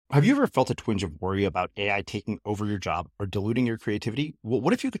Have you ever felt a twinge of worry about AI taking over your job or diluting your creativity? Well,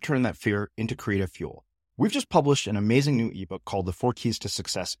 what if you could turn that fear into creative fuel? We've just published an amazing new ebook called The 4 Keys to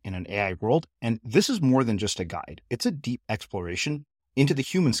Success in an AI World, and this is more than just a guide. It's a deep exploration into the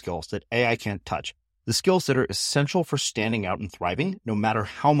human skills that AI can't touch, the skills that are essential for standing out and thriving, no matter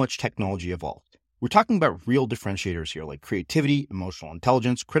how much technology evolves. We're talking about real differentiators here, like creativity, emotional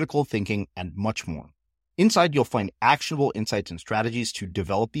intelligence, critical thinking, and much more. Inside, you'll find actionable insights and strategies to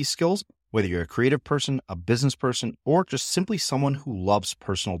develop these skills, whether you're a creative person, a business person, or just simply someone who loves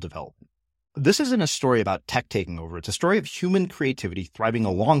personal development. This isn't a story about tech taking over. It's a story of human creativity thriving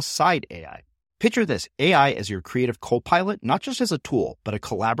alongside AI. Picture this, AI as your creative co-pilot, not just as a tool, but a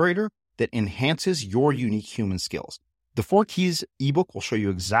collaborator that enhances your unique human skills. The 4 Keys ebook will show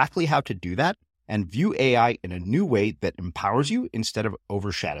you exactly how to do that and view AI in a new way that empowers you instead of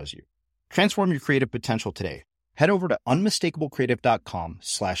overshadows you. Transform your creative potential today. Head over to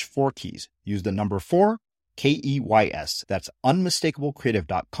unmistakablecreative.com/4keys. Use the number 4, KEYS. That's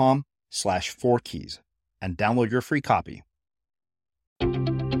unmistakablecreative.com/4keys and download your free copy.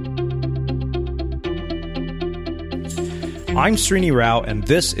 I'm Srini Rao, and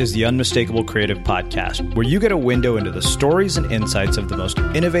this is the Unmistakable Creative Podcast, where you get a window into the stories and insights of the most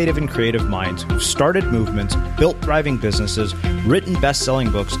innovative and creative minds who've started movements, built thriving businesses, written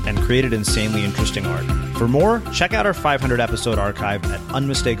best-selling books, and created insanely interesting art. For more, check out our 500-episode archive at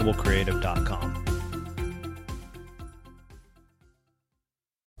unmistakablecreative.com.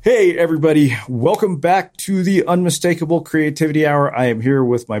 Hey, everybody. Welcome back to the Unmistakable Creativity Hour. I am here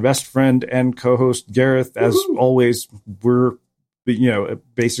with my best friend and co-host, Gareth. As always, we're,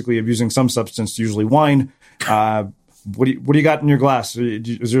 basically abusing some substance, usually wine. What do you got in your glass?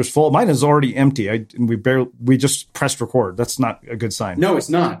 Is yours full? Mine is already empty. We just pressed record. That's not a good sign. No, it's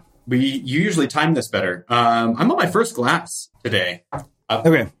not. You usually time this better. I'm on my first glass today.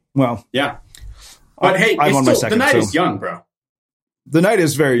 Okay. Well, yeah. But hey, I'm on my second, the night is young, bro. The night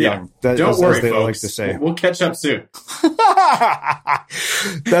is very young. Don't worry, as they folks. like to say. We'll catch up soon.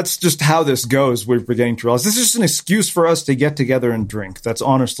 That's just how this goes. We're beginning to realize this is just an excuse for us to get together and drink. That's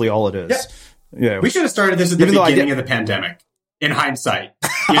honestly all it is. Yeah. We should have started this at the beginning of the pandemic. In hindsight,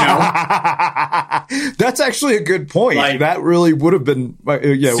 That's actually a good point. That really would have been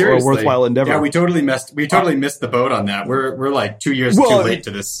a worthwhile endeavor. Yeah, we totally missed the boat on that. We're like 2 years too late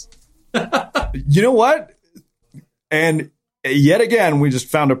to this. You know what? And yet again, we just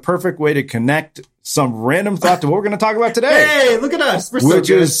found a perfect way to connect some random thought to what we're going to talk about today. Hey, look at us. We're so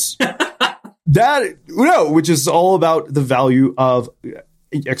good. Which is all about the value of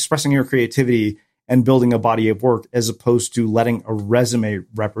expressing your creativity and building a body of work as opposed to letting a resume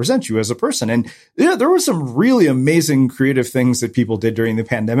represent you as a person. And there were some really amazing creative things that people did during the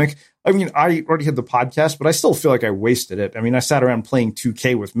pandemic. I mean, I already had the podcast, but I still feel like I wasted it. I mean, I sat around playing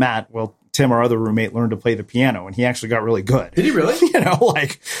 2K with Matt. Well, Tim, our other roommate, learned to play the piano, and he actually got really good. Did he really? Hey,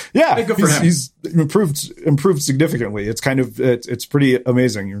 good for him. He's improved significantly. It's it's pretty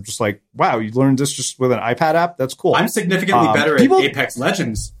amazing. You're just like, wow, you learned this just with an iPad app? That's cool. I'm significantly better at Apex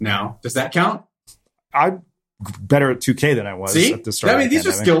Legends now. Does that count? I'm better at 2K than I was at the start. I mean, these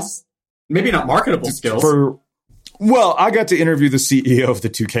are skills, maybe not marketable skills. Well, I got to interview the CEO of the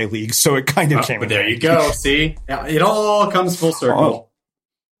 2K League, so it kind of came. But there you go. See, it all comes full circle.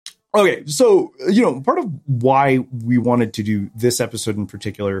 Okay, so, part of why we wanted to do this episode in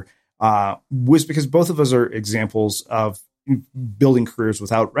particular was because both of us are examples of building careers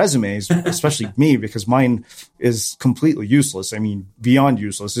without resumes, especially me, because mine is completely useless. I mean, beyond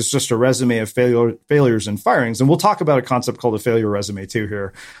useless. It's just a resume of failures and firings. And we'll talk about a concept called a failure resume too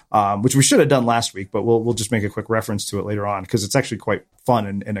here, which we should have done last week, but we'll just make a quick reference to it later on because it's actually quite fun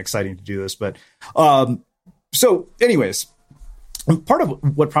and exciting to do this. But so anyways, part of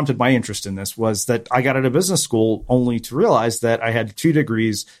what prompted my interest in this was that I got out of business school only to realize that I had 2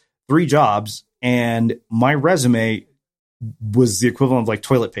 degrees, 3 jobs, and my resume was the equivalent of like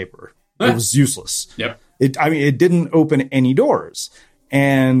toilet paper. It was useless. Yep. It didn't open any doors.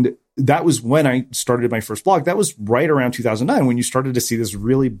 And that was when I started my first blog. That was right around 2009 when you started to see this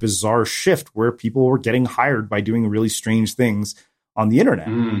really bizarre shift where people were getting hired by doing really strange things on the internet.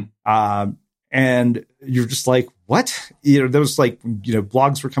 And you're just like, what? There was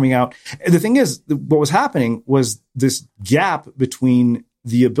blogs were coming out. And the thing is, what was happening was this gap between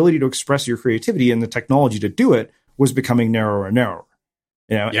the ability to express your creativity and the technology to do it was becoming narrower and narrower.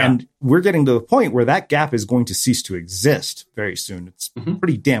 And we're getting to the point where that gap is going to cease to exist very soon. It's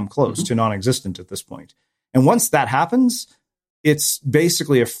pretty damn close to non-existent at this point. And once that happens, it's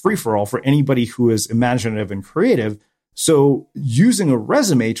basically a free-for-all for anybody who is imaginative and creative. So using a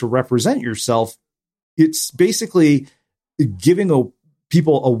resume to represent yourself, it's basically giving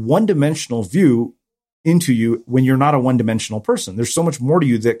people a one-dimensional view into you when you're not a one-dimensional person. There's so much more to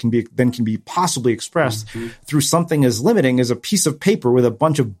you that can be possibly expressed through something as limiting as a piece of paper with a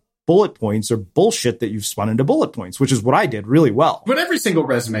bunch of bullet points or bullshit that you've spun into bullet points, which is what I did really well. But every single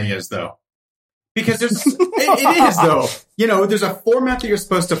resume is, though. Because there's, it is, though. You know, there's a format that you're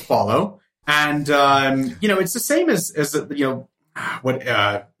supposed to follow. And, you know, it's the same as you know,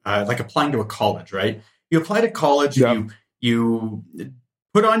 like applying to a college, right? You apply to college, you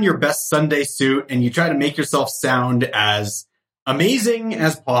put on your best Sunday suit and you try to make yourself sound as amazing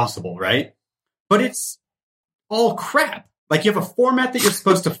as possible, right? But it's all crap. Like, you have a format that you're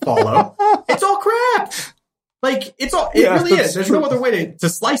supposed to follow. It's all crap. Like, it really is. There's no other way to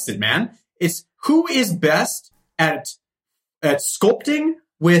slice it, man. It's who is best at sculpting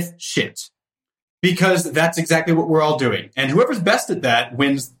with shit. Because that's exactly what we're all doing. And whoever's best at that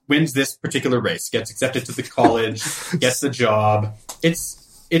wins this particular race, gets accepted to the college, gets the job.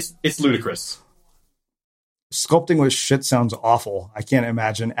 It's ludicrous. Sculpting with shit sounds awful. I can't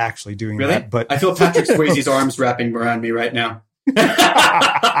imagine actually doing that. But I feel Patrick Swayze's arms wrapping around me right now.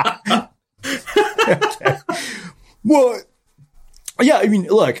 Okay. Well, yeah, I mean,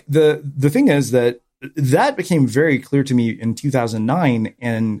 look, the thing is that became very clear to me in 2009,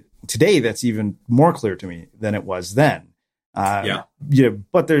 and today that's even more clear to me than it was then. You know,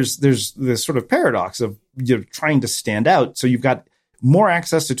 but there's this sort of paradox of, you know, trying to stand out. So you've got more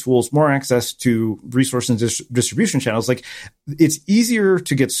access to tools, more access to resource and distribution channels. Like, it's easier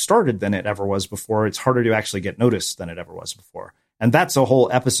to get started than it ever was before. It's harder to actually get noticed than it ever was before. And that's a whole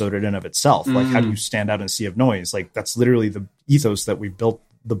episode in and of itself. Like, how do you stand out in a sea of noise? Like, that's literally the ethos that we built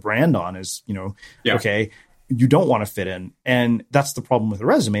the brand on is, you know, okay, you don't want to fit in. And that's the problem with a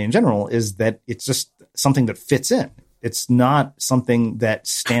resume in general, is that it's just something that fits in. It's not something that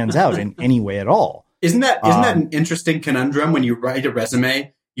stands out in any way at all. Isn't that an interesting conundrum? When you write a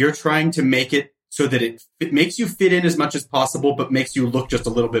resume, you're trying to make it so that it makes you fit in as much as possible, but makes you look just a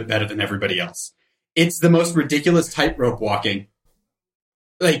little bit better than everybody else. It's the most ridiculous tightrope walking.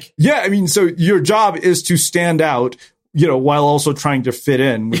 Like, yeah, I mean, so your job is to stand out, you know, while also trying to fit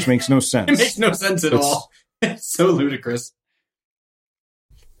in, which makes no sense. It makes no sense at all. It's so ludicrous.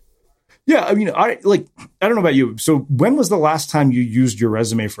 Yeah, I mean, I don't know about you. So when was the last time you used your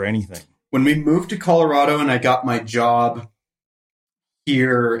resume for anything? When we moved to Colorado and I got my job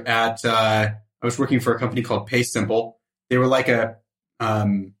here at, I was working for a company called Pay Simple. They were like a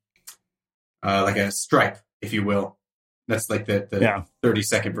Stripe, if you will. That's like the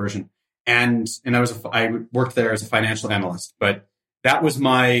 30-second version. And I worked there as a financial analyst, but that was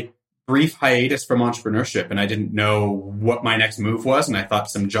my brief hiatus from entrepreneurship. And I didn't know what my next move was. And I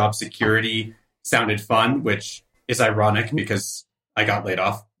thought some job security sounded fun, which is ironic because I got laid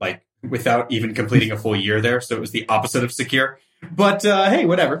off, like, without even completing a full year there. So it was the opposite of secure. But hey,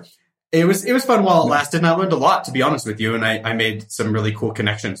 whatever. It was fun while it lasted, and I learned a lot, to be honest with you, and I made some really cool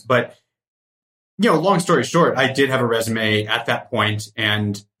connections. But, you know, long story short, I did have a resume at that point,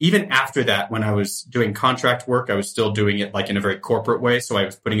 and even after that, when I was doing contract work, I was still doing it like in a very corporate way, so I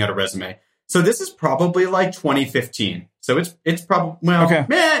was putting out a resume. So this is probably like 2015. So it's probably, well,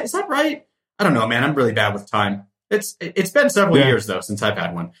 man, is that right? I don't know, man. I'm really bad with time. It's been several years, though, since I've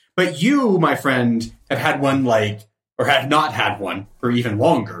had one. But you, my friend, have had one or have not had one for even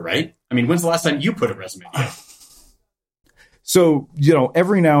longer, right? I mean, when's the last time you put a resume together? So, you know,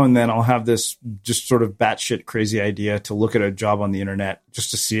 every now and then I'll have this just sort of batshit crazy idea to look at a job on the internet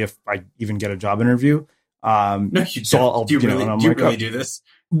just to see if I even get a job interview. No, you don't. Do you really do this?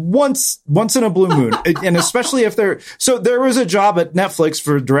 Once in a blue moon. And especially if there was a job at Netflix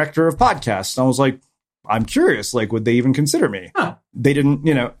for director of podcasts. And I was like, I'm curious, like, would they even consider me? Huh. They didn't,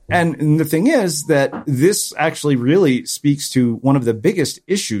 you know, and the thing is that this actually really speaks to one of the biggest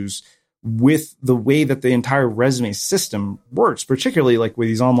issues with the way that the entire resume system works, particularly like with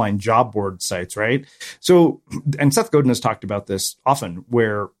these online job board sites, right? So, and Seth Godin has talked about this often,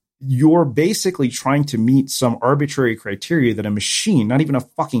 where you're basically trying to meet some arbitrary criteria that a machine, not even a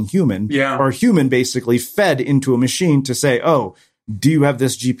fucking human, or a human basically fed into a machine to say, oh, do you have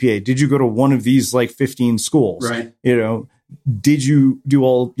this GPA? Did you go to one of these like 15 schools? Right. You know, did you do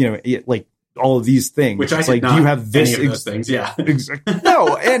all, you know, like all of these things? Which I did like, not. Do you have this? Any of those things? Yeah.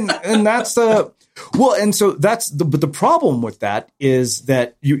 No. And that's and so but the problem with that is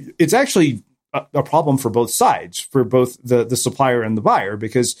that it's actually a problem for both sides, for both the supplier and the buyer,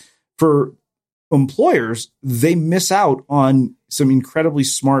 because for employers, they miss out on some incredibly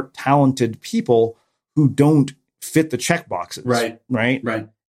smart, talented people who don't fit the check boxes. Right.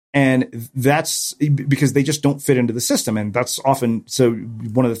 And that's because they just don't fit into the system. And that's often, so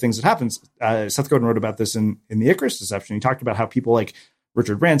one of the things that happens, Seth Godin wrote about this in the Icarus Deception. He talked about how people like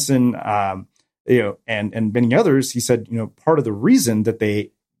Richard Branson, and many others, he said, part of the reason that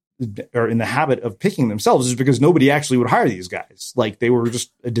they are in the habit of picking themselves is because nobody actually would hire these guys. Like they were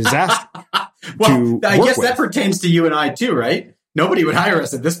just a disaster. Well, I guess that pertains to you and I too, right? Nobody would hire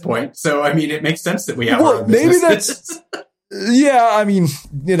us at this point. So, I mean, it makes sense that we have our own business. Maybe that's, yeah, I mean,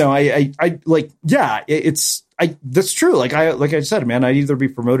 that's true. Like I said, man, I'd either be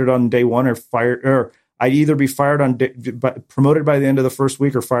promoted on day one or fired, or I'd either be fired promoted by the end of the first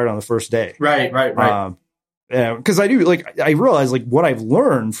week or fired on the first day. Right. Because I realize like what I've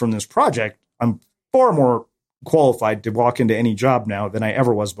learned from this project, I'm far more qualified to walk into any job now than I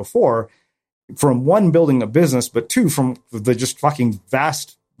ever was before. From one, building a business, but two, from the just fucking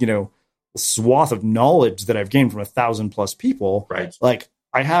vast, swath of knowledge that I've gained from 1,000+ people. Right. Like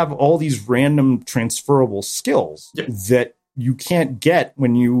I have all these random transferable skills that you can't get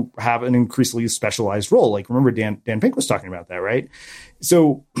when you have an increasingly specialized role. Like remember Dan Pink was talking about that, right?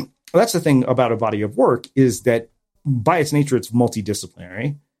 So that's the thing about a body of work is that by its nature, it's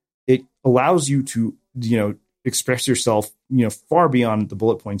multidisciplinary. It allows you to, express yourself, far beyond the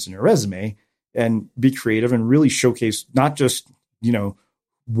bullet points in your resume and be creative and really showcase not just,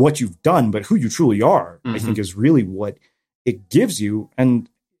 what you've done, but who you truly are, I think is really what it gives you. And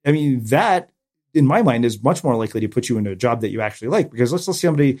I mean, that in my mind is much more likely to put you into a job that you actually like, because let's say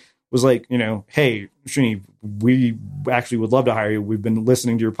somebody was like, hey, Srini, we actually would love to hire you. We've been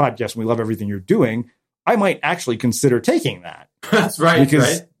listening to your podcast and we love everything you're doing. I might actually consider taking that. That's right.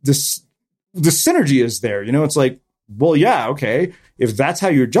 Because the synergy is there. It's like, well, yeah, okay. If that's how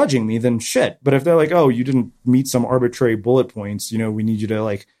you're judging me, then shit. But if they're like, oh, you didn't meet some arbitrary bullet points, we need you to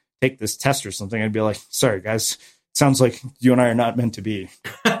like take this test or something, I'd be like, sorry, guys, sounds like you and I are not meant to be.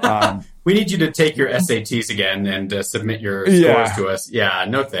 We need you to take your SATs again and submit your scores to us. Yeah,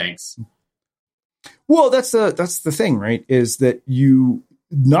 no thanks. Well, that's the thing, right? Is that you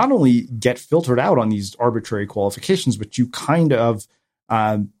not only get filtered out on these arbitrary qualifications, but you kind of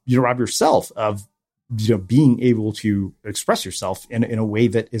rob yourself of being able to express yourself in a way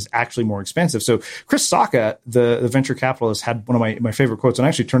that is actually more expansive. So Chris Sacca, the venture capitalist, had one of my favorite quotes, and I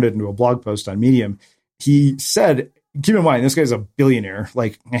actually turned it into a blog post on Medium. He said, keep in mind, this guy's a billionaire,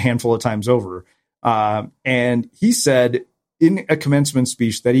 like a handful of times over. And he said in a commencement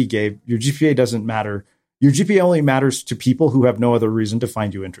speech that he gave, your GPA doesn't matter. Your GPA only matters to people who have no other reason to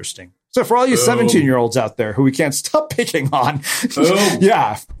find you interesting. So for all you 17-year-olds out there who we can't stop picking on,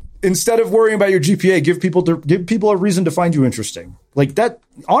 yeah. Instead of worrying about your GPA, give people a reason to find you interesting. Like that,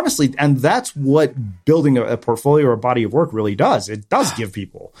 honestly, and that's what building a portfolio or a body of work really does. It does give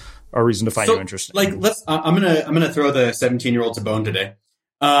people a reason to find you interesting. Like, I'm gonna throw the 17-year-olds a bone today,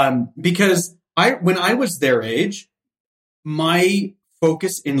 because when I was their age, my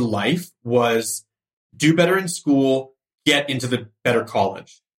focus in life was do better in school, get into the better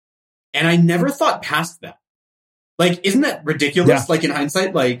college, and I never thought past that. Like, isn't that ridiculous? Yeah. Like in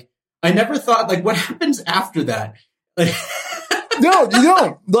hindsight, like. I never thought, like, what happens after that? Like, No, you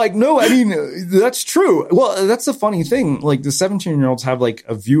don't. Like, no, I mean, that's true. Well, that's the funny thing. Like, the 17-year-olds have, like,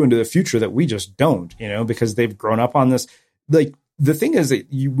 a view into the future that we just don't, because they've grown up on this. Like, the thing is that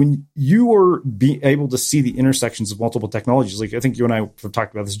when you are able to see the intersections of multiple technologies, like, I think you and I have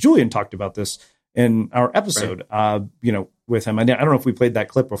talked about this. Julian talked about this in our episode, right. With him. I don't know if we played that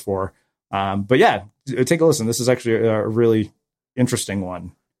clip before. But yeah, take a listen. This is actually a really interesting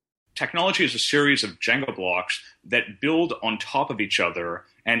one. Technology is a series of Jenga blocks that build on top of each other,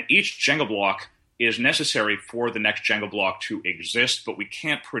 and each Jenga block is necessary for the next Jenga block to exist, but we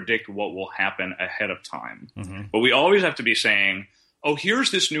can't predict what will happen ahead of time. Mm-hmm. But we always have to be saying, oh,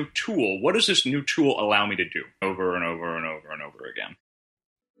 here's this new tool. What does this new tool allow me to do? Over and over and over and over again.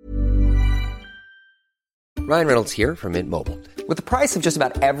 Ryan Reynolds here from Mint Mobile. With the price of just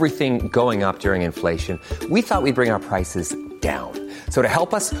about everything going up during inflation, we thought we'd bring our prices down. So to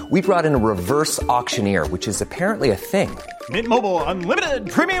help us, we brought in a reverse auctioneer, which is apparently a thing. Mint Mobile Unlimited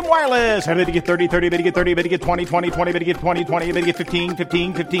Premium Wireless. How to get 30, 30, bit to get 30, bit to get 20, 20, 20, bit to get 20, 20, bit to get 15,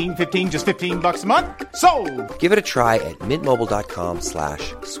 15, 15, 15, just $15 a month? Sold! Give it a try at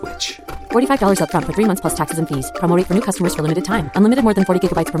mintmobile.com/switch. $45 up front for 3 months plus taxes and fees. Promo rate for new customers for limited time. Unlimited more than 40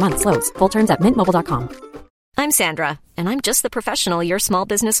 gigabytes per month. Slows full terms at mintmobile.com. I'm Sandra, and I'm just the professional your small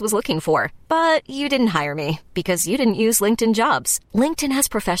business was looking for. But you didn't hire me because you didn't use LinkedIn Jobs. LinkedIn has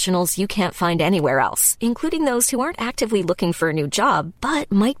professionals you can't find anywhere else, including those who aren't actively looking for a new job,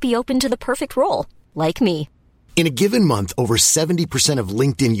 but might be open to the perfect role, like me. In a given month, over 70% of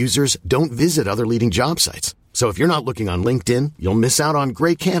LinkedIn users don't visit other leading job sites. So if you're not looking on LinkedIn, you'll miss out on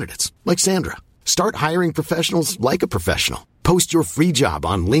great candidates like Sandra. Start hiring professionals like a professional. Post your free job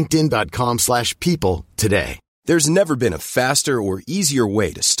on linkedin.com/people today. There's never been a faster or easier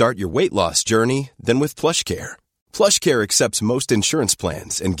way to start your weight loss journey than with PlushCare. PlushCare accepts most insurance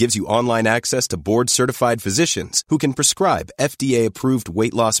plans and gives you online access to board-certified physicians who can prescribe FDA-approved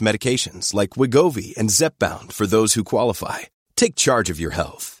weight loss medications like Wegovy and Zepbound for those who qualify. Take charge of your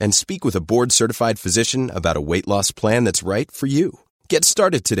health and speak with a board-certified physician about a weight loss plan that's right for you. Get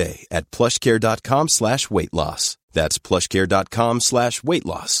started today at plushcare.com/weight loss. That's plushcare.com/weight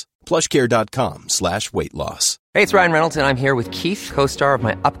loss. plushcare.com/weight loss. Hey, it's Ryan Reynolds, and I'm here with Keith, co-star of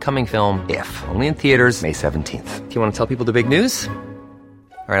my upcoming film, If, only in theaters May 17th. Do you want to tell people the big news?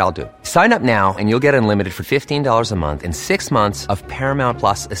 All right, I'll do it. Sign up now and you'll get unlimited for $15 a month and 6 months of Paramount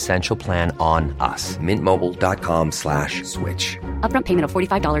Plus Essential Plan on us. MintMobile.com/switch. Upfront payment of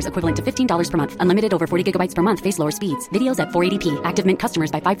 $45 equivalent to $15 per month. Unlimited over 40 gigabytes per month. Face lower speeds. Videos at 480p. Active Mint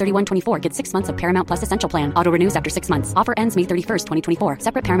customers by 531.24 get 6 months of Paramount Plus Essential Plan. Auto renews after 6 months. Offer ends May 31st, 2024.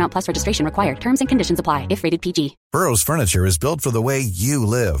 Separate Paramount Plus registration required. Terms and conditions apply if rated PG. Burrow's furniture is built for the way you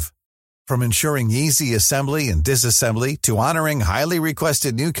live. From ensuring easy assembly and disassembly to honoring highly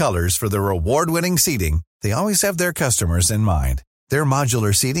requested new colors for their award-winning seating, they always have their customers in mind. Their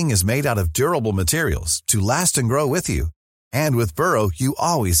modular seating is made out of durable materials to last and grow with you. And with Burrow, you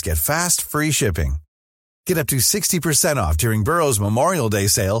always get fast, free shipping. Get up to 60% off during Burrow's Memorial Day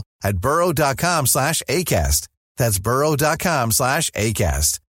sale at burrow.com/ACAST. That's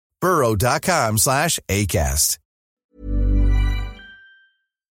burrow.com/ACAST. burrow.com/ACAST.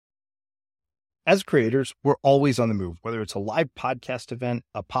 As creators, we're always on the move. Whether it's a live podcast event,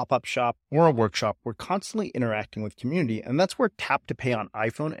 a pop-up shop, or a workshop, we're constantly interacting with community, and that's where Tap to Pay on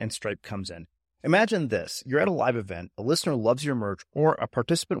iPhone and Stripe comes in. Imagine this. You're at a live event, a listener loves your merch, or a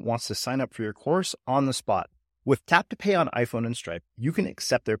participant wants to sign up for your course on the spot. With Tap to Pay on iPhone and Stripe, you can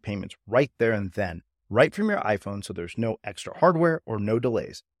accept their payments right there and then, right from your iPhone, so there's no extra hardware or no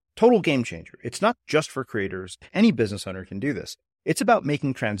delays. Total game changer. It's not just for creators. Any business owner can do this. It's about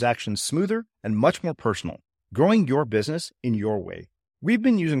making transactions smoother and much more personal, growing your business in your way. We've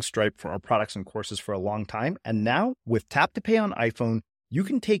been using Stripe for our products and courses for a long time, and now with Tap to Pay on iPhone, you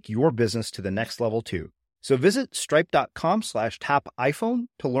can take your business to the next level too. So visit stripe.com/tapiphone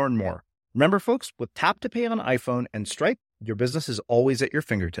to learn more. Remember, folks, with Tap to Pay on iPhone and Stripe, your business is always at your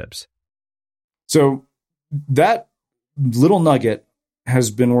fingertips. So that little nugget has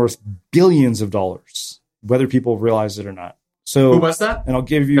been worth billions of dollars, whether people realize it or not. So who was that? And I'll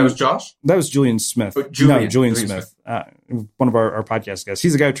give you... That was Josh? That was Julian Smith. Julian Smith. One of our podcast guests.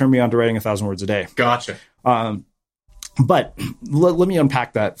 He's the guy who turned me on to writing 1,000 words a day. Gotcha. But let me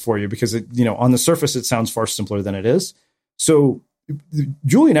unpack that for you, because on the surface, it sounds far simpler than it is. So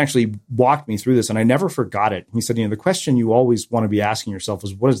Julian actually walked me through this, and I never forgot it. He said, the question you always want to be asking yourself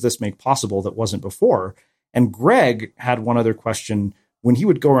is, what does this make possible that wasn't before? And Greg had one other question. When he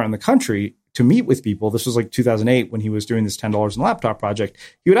would go around the country to meet with people, this was like 2008 when he was doing this $10 in laptop project,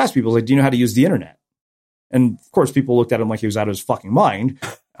 he would ask people, like, do you know how to use the internet? And of course, people looked at him like he was out of his fucking mind.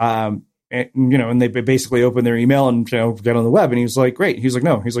 And they basically opened their email and get on the web. And he was like, great. He was like,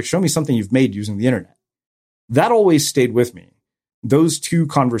 no. He's like, show me something you've made using the internet. That always stayed with me. Those two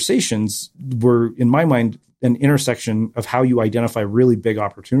conversations were, in my mind, an intersection of how you identify really big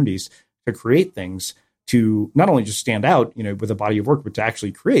opportunities to create things, to not only just stand out, with a body of work, but to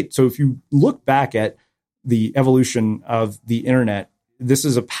actually create. So if you look back at the evolution of the internet, this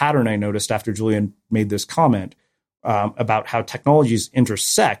is a pattern I noticed after Julian made this comment about how technologies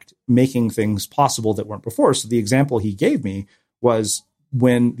intersect, making things possible that weren't before. So the example he gave me was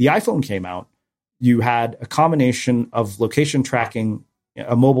when the iPhone came out, you had a combination of location tracking,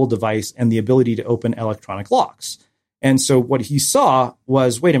 a mobile device, and the ability to open electronic locks. And so what he saw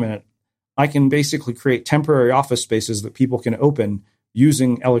was, wait a minute, I can basically create temporary office spaces that people can open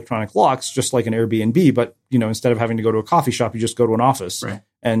using electronic locks, just like an Airbnb. But, instead of having to go to a coffee shop, you just go to an office, right,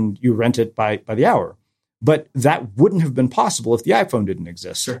 and you rent it by the hour. But that wouldn't have been possible if the iPhone didn't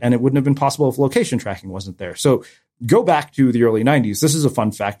exist. Sure. And it wouldn't have been possible if location tracking wasn't there. So go back to the early 90s. This is a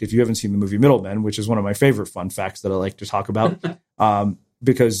fun fact. If you haven't seen the movie Middlemen, which is one of my favorite fun facts that I like to talk about,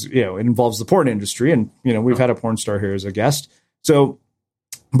 because, it involves the porn industry. And, we've had a porn star here as a guest. So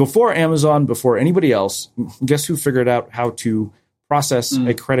before Amazon, before anybody else, guess who figured out how to process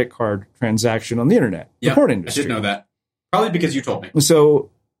a credit card transaction on the internet? Yep, the porn industry. I did know that. Probably because you told me. So,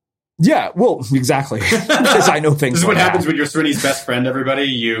 yeah, well, exactly. Because I know things. This is like what happens when you're Srini's best friend, everybody.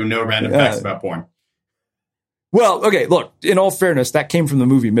 You know random facts about porn. Well, okay, look, in all fairness, that came from the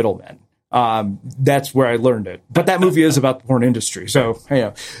movie Middlemen. That's where I learned it. But that movie is about the porn industry. So,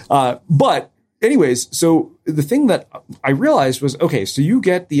 but anyways, so the thing that I realized was, okay, so you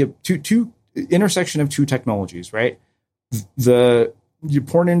get the two intersection of two technologies, right? The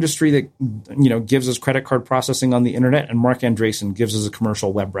porn industry that, you know, gives us credit card processing on the internet, and Mark Andreessen gives us a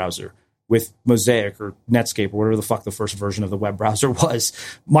commercial web browser with Mosaic or Netscape or whatever the fuck the first version of the web browser was.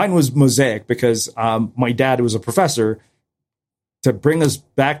 Mine was Mosaic because my dad was a professor. To bring us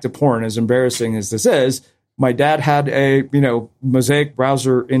back to porn, as embarrassing as this is, my dad had a, you know, Mosaic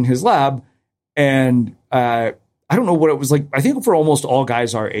browser in his lab, and I don't know what it was like. I think for almost all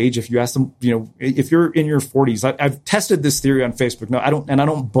guys our age, if you ask them, you know, if you're in your 40s, I've tested this theory on Facebook. No, I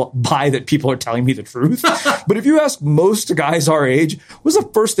don't buy that people are telling me the truth. But if you ask most guys our age, what's the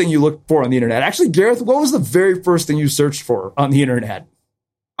first thing you look for on the internet? Actually, Gareth, what was the very first thing you searched for on the internet?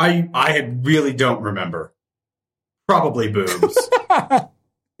 I really don't remember. Probably boobs.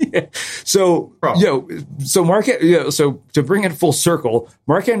 Yeah. So, you know, so to bring it full circle,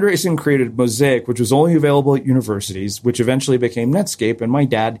 Mark Andreessen created Mosaic, which was only available at universities, which eventually became Netscape. And my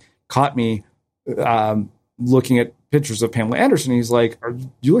dad caught me looking at pictures of Pamela Anderson. He's like, "Are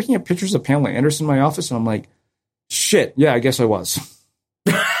you looking at pictures of Pamela Anderson in my office?" And I'm like, "Shit, yeah, I guess I was."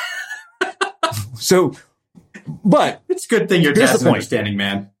 So, but it's a good thing your dad's an understanding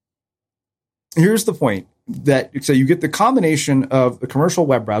man. Here's the point. So you get the combination of a commercial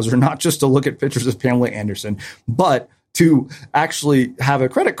web browser, not just to look at pictures of Pamela Anderson, but to actually have a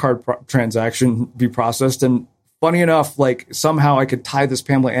credit card transaction be processed. And funny enough, like somehow I could tie this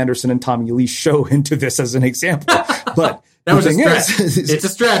Pamela Anderson and Tommy Lee show into this as an example. But that was a stretch. It's a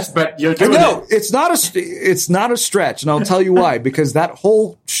stretch, but you're doing it. It's not a stretch, and I'll tell you why. Because the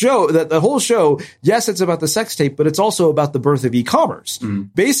whole show, yes, it's about the sex tape, but it's also about the birth of e-commerce.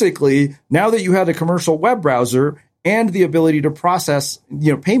 Basically, now that you had a commercial web browser and the ability to process,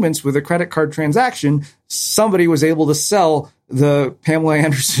 you know, payments with a credit card transaction, somebody was able to sell the Pamela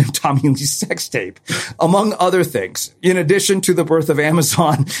Anderson and Tommy Lee sex tape, among other things, in addition to the birth of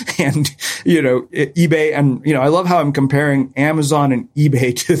Amazon and, you know, eBay. And, you know, I love how I'm comparing Amazon and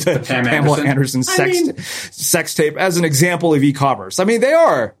eBay to the Pamela Anderson sex tape as an example of e-commerce. I mean, they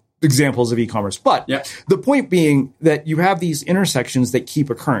are examples of e-commerce, but the point being that you have these intersections that keep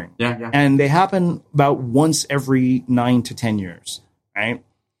occurring, and they happen about once every 9 to 10 years, right?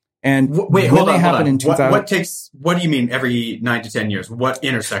 And wait, hold on. In 2000, what do you mean every 9 to 10 years? What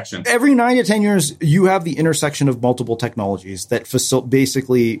intersection? Every 9 to 10 years, you have the intersection of multiple technologies that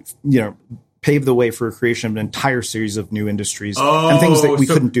basically, you know, pave the way for a creation of an entire series of new industries and things that we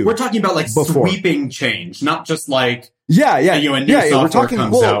couldn't do. We're talking about like before. Sweeping change, not just like a new software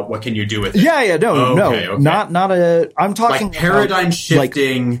comes out. What can you do with it? No, not a. I'm talking like paradigm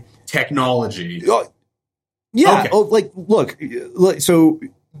shifting technology. So.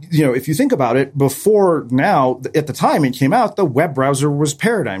 You know, if you think about it, before now, at the time it came out, the web browser was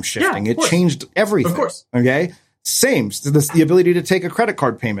paradigm shifting. It changed everything. Of course. Okay. Same. The ability to take a credit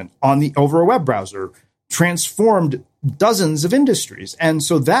card payment over a web browser transformed dozens of industries. And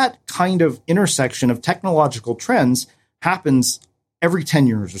so that kind of intersection of technological trends happens every 10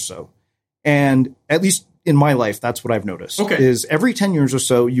 years or so. And at least in my life, that's what I've noticed. Is every 10 years or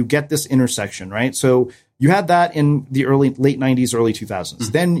so, you get this intersection, right? So you had that in the late 90s, early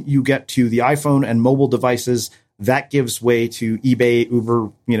 2000s. Then you get to the iPhone and mobile devices. That gives way to eBay,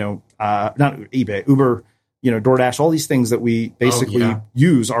 Uber, you know, not eBay, Uber, you know, DoorDash, all these things that we basically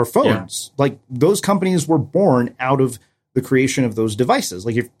use our phones. Like those companies were born out of the creation of those devices.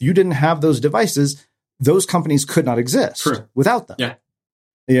 Like if you didn't have those devices, those companies could not exist without them.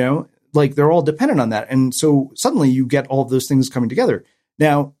 You know, like they're all dependent on that. And so suddenly you get all of those things coming together.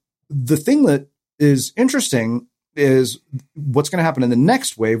 Now, the thing that is interesting is what's going to happen in the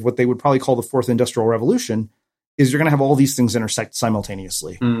next wave, what they would probably call the fourth industrial revolution, is you're going to have all these things intersect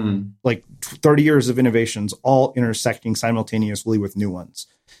simultaneously. Like 30 years of innovations all intersecting simultaneously with new ones.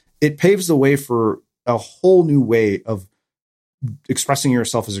 It paves the way for a whole new way of expressing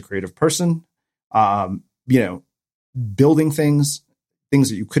yourself as a creative person, you know, building things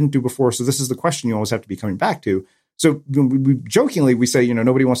that you couldn't do before. So this is the question you always have to be coming back to. So we jokingly, we say, you know,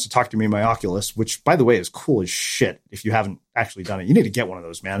 nobody wants to talk to me in my Oculus, which, by the way, is cool as shit. If you haven't actually done it, you need to get one of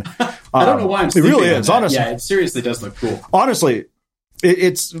those, man. I don't know why I'm it really is, honestly. Yeah, it seriously does look cool. Honestly,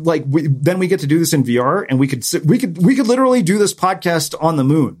 it's like then we get to do this in VR, and we could literally do this podcast on the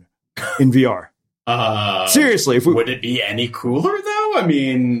moon in VR. Seriously, would it be any cooler though? I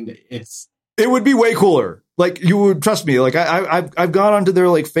mean, it would be way cooler. Like you would trust me. Like I've gone onto their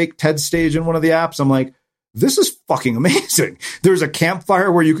like fake TED stage in one of the apps. I'm like, this is fucking amazing. There's a campfire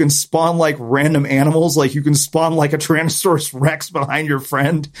where you can spawn like random animals. Like you can spawn like a Tyrannosaurus Rex behind your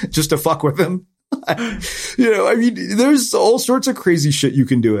friend just to fuck with him. You know, I mean, there's all sorts of crazy shit you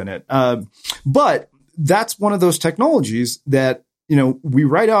can do in it. But that's one of those technologies that, you know, we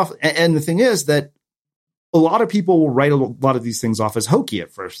write off. And the thing is that a lot of people will write a lot of these things off as hokey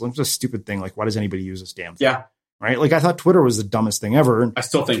at first. Like, it's a stupid thing. Like, why does anybody use this damn thing? Yeah. Right. Like, I thought Twitter was the dumbest thing ever. And I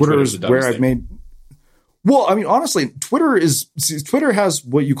still think Twitter is is the where dumbest I've made. Well, I mean, honestly, Twitter has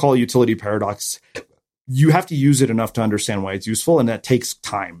what you call a utility paradox. You have to use it enough to understand why it's useful, and that takes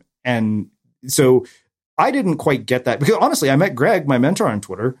time. And so I didn't quite get that because honestly, I met Greg, my mentor, on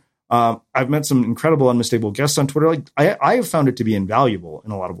Twitter. I've met some incredible Unmistakable guests on Twitter. Like, I have found it to be invaluable in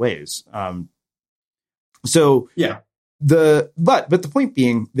a lot of ways. So yeah, but the point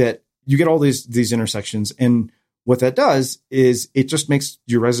being that you get all these intersections, and what that does is it just makes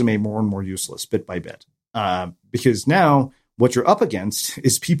your resume more and more useless bit by bit. Because now what you're up against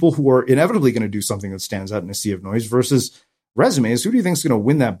is people who are inevitably going to do something that stands out in a sea of noise versus resumes. Who do you think is going to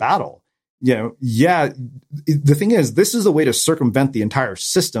win that battle? You know, yeah, the thing is, this is a way to circumvent the entire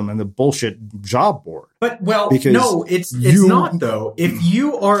system and the bullshit job board. But, well, no, it's not, though. If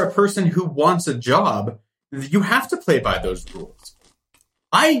you are a person who wants a job, you have to play by those rules.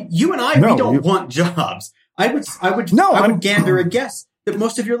 We don't want jobs. I would gander a guess that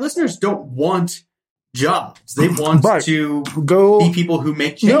most of your listeners don't want jobs. They want to be people who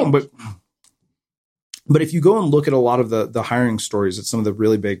make change. No, but if you go and look at a lot of the hiring stories at some of the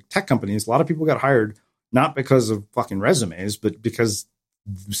really big tech companies, a lot of people got hired not because of fucking resumes, but because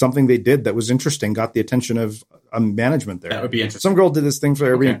something they did that was interesting got the attention of management there. That would be interesting. Some girl did this thing for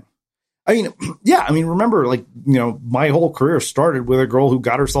Airbnb. Okay. I mean, yeah. I mean, remember, like, you know, my whole career started with a girl who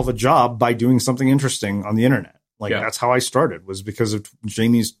got herself a job by doing something interesting on the internet. Like, that's how I started, was because of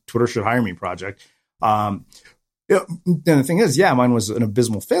Jamie's Twitter Should Hire Me project. And the thing is, yeah, mine was an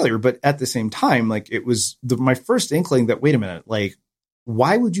abysmal failure, but at the same time, like, it was my first inkling that, wait a minute, like,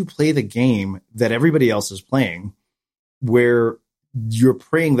 why would you play the game that everybody else is playing where you're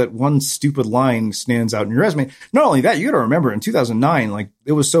praying that one stupid line stands out in your resume? Not only that, you got to remember in 2009, like,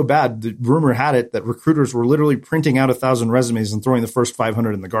 it was so bad. The rumor had it that recruiters were literally printing out 1,000 resumes and throwing the first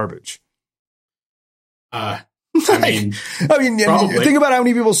 500 in the garbage. I mean, think about how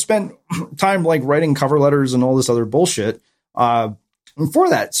many people spent time like writing cover letters and all this other bullshit for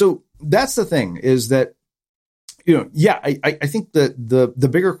that. So that's the thing, is that, you know, yeah, I think that the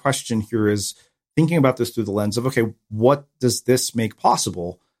bigger question here is thinking about this through the lens of, okay, what does this make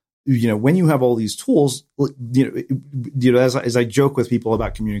possible? You know, when you have all these tools, you know, as I joke with people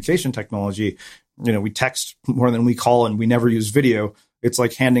about communication technology, you know, we text more than we call and we never use video. It's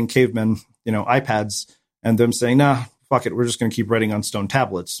like handing cavemen, you know, iPads and them saying, nah, fuck it, we're just going to keep writing on stone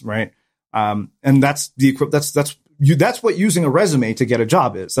tablets, right? And that's what using a resume to get a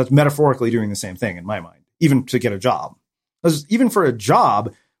job is. That's metaphorically doing the same thing in my mind, even to get a job. Because even for a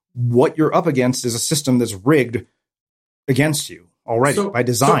job, what you're up against is a system that's rigged against you already by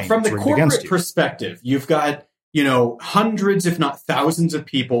design. So from the corporate perspective, you've got, you know, hundreds, if not thousands of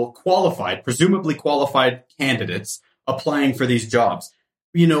people presumably qualified candidates applying for these jobs.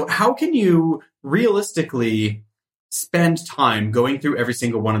 You know, how can you realistically spend time going through every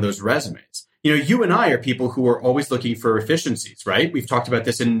single one of those resumes? You know, you and I are people who are always looking for efficiencies, right? We've talked about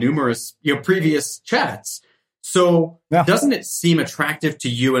this in numerous, you know, previous chats. So doesn't it seem attractive to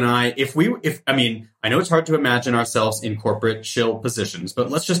you and I I mean, I know it's hard to imagine ourselves in corporate shill positions, but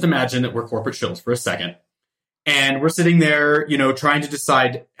let's just imagine that we're corporate shills for a second. And we're sitting there, you know, trying to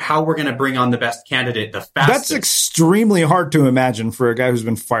decide how we're going to bring on the best candidate the fastest. That's extremely hard to imagine for a guy who's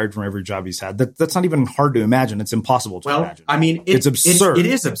been fired from every job he's had. That's not even hard to imagine. It's impossible to imagine. I mean, it's absurd. It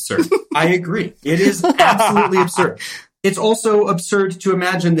is absurd. I agree. It is absolutely absurd. It's also absurd to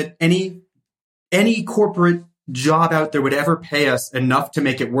imagine that any corporate job out there would ever pay us enough to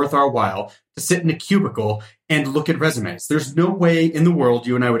make it worth our while to sit in a cubicle and look at resumes. There's no way in the world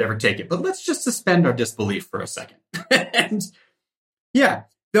you and I would ever take it. But let's just suspend our disbelief for a second. And yeah,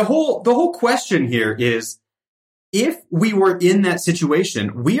 the whole question here is, if we were in that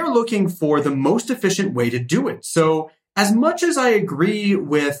situation, we are looking for the most efficient way to do it. So as much as I agree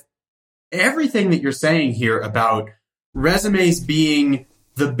with everything that you're saying here about resumes being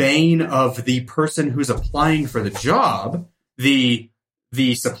the bane of the person who's applying for the job, the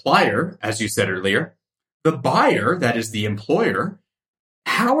supplier, as you said earlier, the buyer, that is the employer,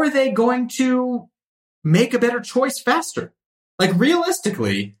 how are they going to make a better choice faster? Like,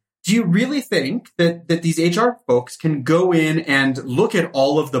 realistically, do you really think that these HR folks can go in and look at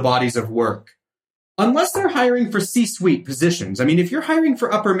all of the bodies of work? Unless they're hiring for C-suite positions. I mean, if you're hiring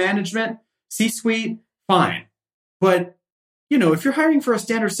for upper management, C-suite, fine. But, you know, if you're hiring for a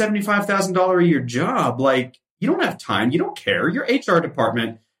standard $75,000 a year job, like, you don't have time. You don't care. Your HR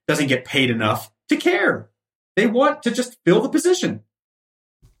department doesn't get paid enough to care. They want to just fill the position.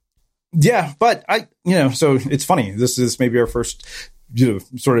 Yeah, but so it's funny. This may be our first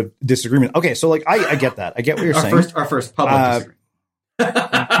sort of disagreement. Okay, so like I get that. I get what you're saying. Our first public disagreement.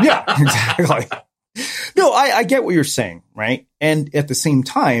 Yeah, exactly. No, I get what you're saying, right? And at the same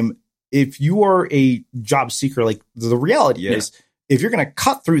time, if you are a job seeker, like the reality is, if you're going to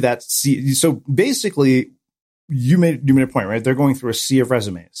cut through that sea, so basically, you made a point, right? They're going through a sea of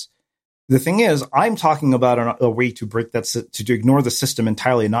resumes. The thing is, I'm talking about a way to break that, to ignore the system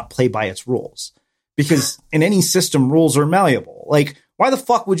entirely and not play by its rules. Because in any system, rules are malleable. Like, why the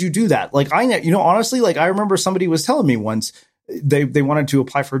fuck would you do that? Like, honestly, like I remember somebody was telling me once they wanted to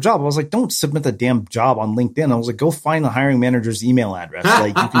apply for a job. I was like, don't submit the damn job on LinkedIn. I was like, go find the hiring manager's email address.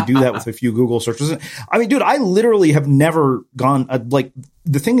 Like, you can do that with a few Google searches. I mean, dude, I literally have never gone like,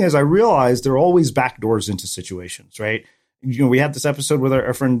 the thing is, I realized there are always backdoors into situations, right? We had this episode with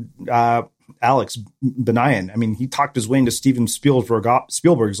our friend Alex Benayan. I mean, he talked his way into Steven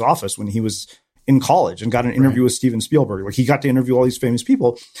Spielberg's office when he was in college and got an interview with Steven Spielberg. Like, he got to interview all these famous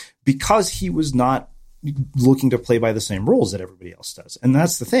people because he was not looking to play by the same rules that everybody else does. And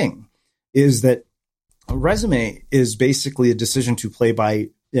that's the thing, is that a resume is basically a decision to play by,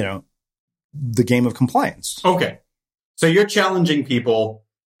 the game of compliance. Okay. So you're challenging people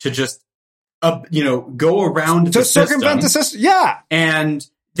to just, go around to circumvent the system. Yeah. And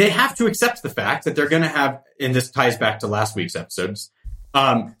they have to accept the fact that they're going to have, and this ties back to last week's episodes,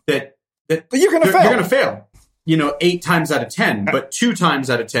 that you're going to fail. You're going to fail. 8 times out of 10, but 2 times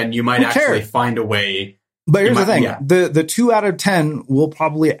out of 10, you might actually find a way. But here's the thing. Yeah. The 2 out of 10 will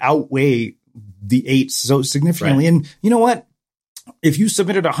probably outweigh the 8 so significantly. Right. And you know what? If you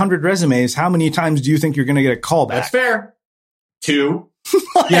submitted 100 resumes, how many times do you think you're going to get a call back? That's fair. 2.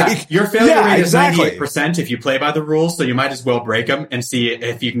 Your failure rate is 98% if you play by the rules, so you might as well break them and see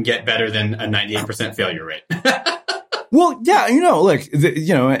if you can get better than a 98% failure rate. Well, yeah,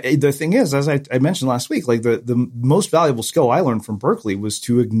 the thing is, as I mentioned last week, like the most valuable skill I learned from Berkeley was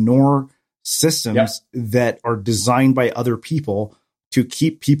to ignore systems that are designed by other people to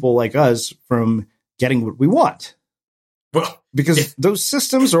keep people like us from getting what we want. Well, because those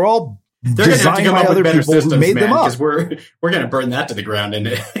systems are all designed by other people who made them up. Because we're going to burn that to the ground.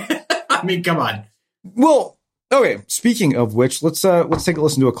 And I mean, come on. Well, okay. Speaking of which, let's take a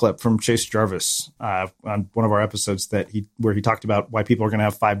listen to a clip from Chase Jarvis on one of our episodes where he talked about why people are going to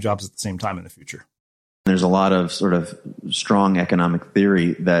have 5 jobs at the same time in the future. There's a lot of sort of strong economic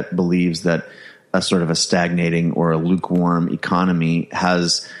theory that believes that a sort of a stagnating or a lukewarm economy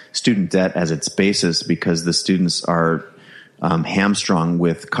has student debt as its basis because the students are hamstrung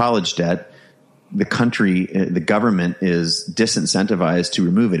with college debt. The government is disincentivized to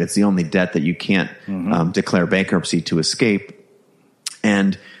remove it. It's the only debt that you can't declare bankruptcy to escape.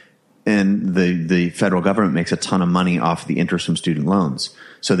 And the federal government makes a ton of money off the interest from student loans.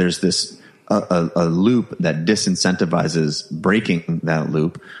 So there's this a loop that disincentivizes breaking that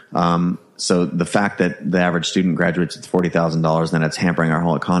loop. So the fact that the average student graduates with $40,000 and it's hampering our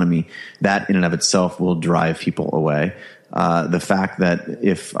whole economy, that in and of itself will drive people away. The fact that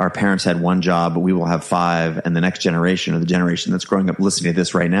if our parents had 1 job, we will have 5, and the next generation or the generation that's growing up listening to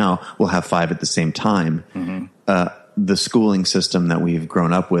this right now will have 5 at the same time. Mm-hmm. The schooling system that we've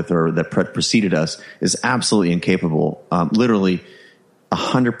grown up with or that preceded us is absolutely incapable, literally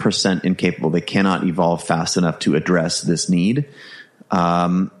 100% incapable. They cannot evolve fast enough to address this need.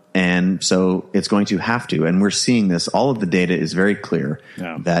 And so it's going to have to, and we're seeing this. All of the data is very clear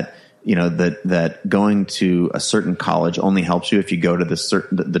that, that going to a certain college only helps you if you go to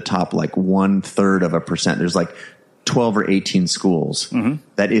the top, like 1/3%. There's like 12 or 18 schools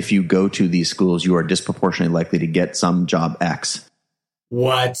that if you go to these schools, you are disproportionately likely to get some job X.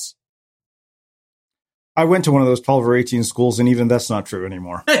 What? I went to one of those 12 or 18 schools, and even that's not true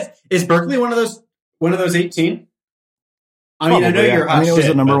anymore. Is Berkeley one of those 18? I mean, I know you're hot shit, it was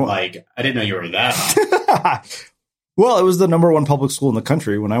the number 1. Like, I didn't know you were that hot. Well, it was the number 1 public school in the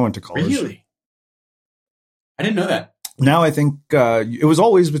country when I went to college. Really? I didn't know that. Now I think it was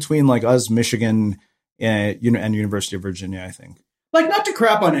always between like us, Michigan, and University of Virginia, I think. Like, not to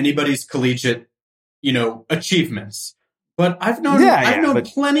crap on anybody's collegiate, achievements, but I've known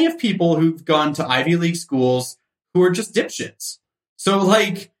plenty of people who've gone to Ivy League schools who are just dipshits. So,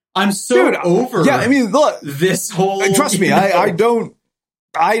 like, I'm so over. Yeah, I mean, look, this whole. Trust me, I don't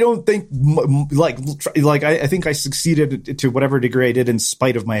think I think I succeeded to whatever degree I did in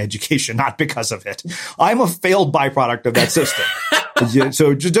spite of my education, not because of it. I'm a failed byproduct of that system.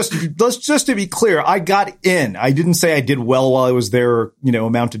 So just to be clear, I got in. I didn't say I did well while I was there,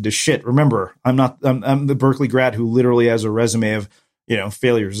 amounted to shit. Remember, I'm the Berkeley grad who literally has a resume of,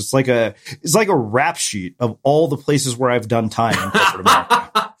 failures. It's like a rap sheet of all the places where I've done time in corporate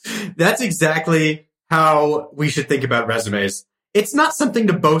America. That's exactly how we should think about resumes. It's not something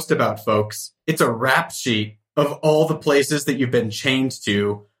to boast about, folks. It's a rap sheet of all the places that you've been chained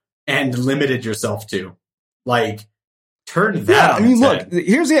to and limited yourself to. Like, turn that on its head.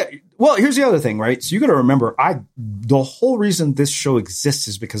 Look, here's the other thing, right? So you got to remember, the whole reason this show exists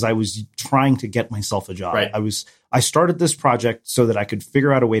is because I was trying to get myself a job. Right. I started this project so that I could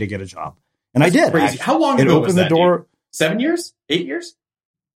figure out a way to get a job. And That's I did. Crazy. How long ago was that, the door? Dude? 7 years? 8 years?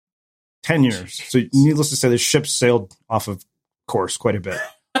 10 years. So needless to say, the ship sailed off of course quite a bit.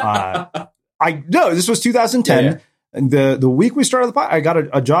 This was 2010. Yeah. The week we started the podcast, I got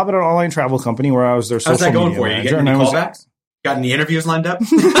a job at an online travel company where I was their social media manager. How's that going for you? You getting any callbacks? Got any interviews lined up?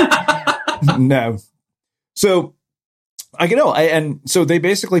 No. So so they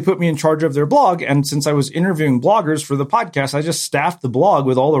basically put me in charge of their blog. And since I was interviewing bloggers for the podcast, I just staffed the blog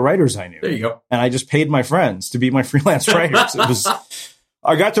with all the writers I knew. There you go. And I just paid my friends to be my freelance writers.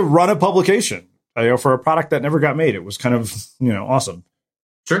 I got to run a publication for a product that never got made. It was kind of, awesome.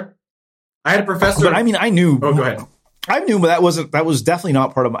 Sure. I had a professor. But I knew. Oh, go ahead. I knew, but that was definitely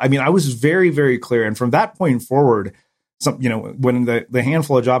not part of I was very, very clear. And from that point forward, when the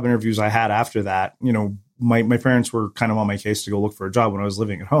handful of job interviews I had after that, my parents were kind of on my case to go look for a job when I was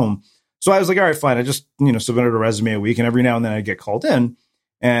living at home. So I was like, all right, fine. I just, submitted a resume a week, and every now and then I'd get called in.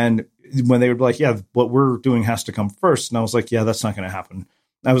 And when they would be like, yeah, what we're doing has to come first. And I was like, yeah, that's not going to happen.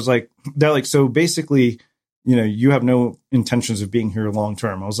 I was like, they're like, so basically, you have no intentions of being here long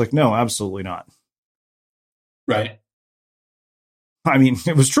term. I was like, no, absolutely not. Right. I mean,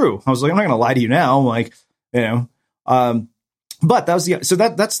 it was true. I was like, I'm not going to lie to you now. I'm like, but that was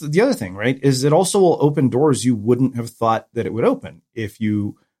that's the other thing, right? Is it also will open doors you wouldn't have thought that it would open if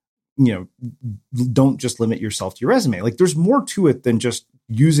you don't just limit yourself to your resume. Like, there's more to it than just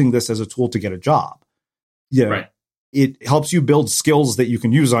using this as a tool to get a job. Right. It helps you build skills that you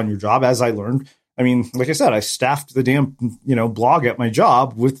can use on your job, as I learned. I mean, like I said, I staffed the damn, blog at my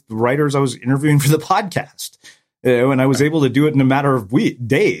job with the writers I was interviewing for the podcast. And I was able to do it in a matter of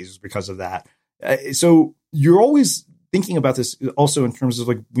days because of that. So you're always thinking about this also in terms of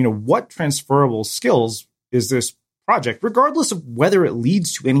what transferable skills is this project, regardless of whether it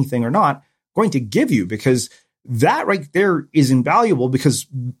leads to anything or not, going to give you? Because that right there is invaluable, because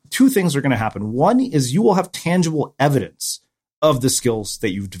two things are going to happen. One is you will have tangible evidence of the skills that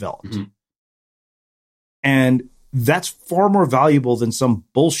you've developed. Mm-hmm. And that's far more valuable than some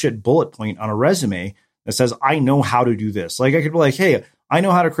bullshit bullet point on a resume that says, I know how to do this. Like, I could be like, hey, I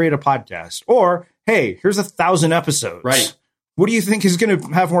know how to create a podcast, or, hey, here's 1,000 episodes. Right. What do you think is going to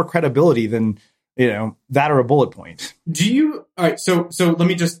have more credibility than, that or a bullet point? All right. So let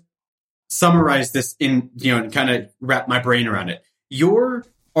me just summarize this and kind of wrap my brain around it. You're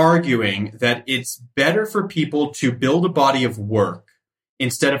arguing that it's better for people to build a body of work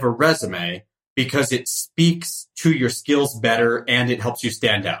instead of a resume because it speaks to your skills better and it helps you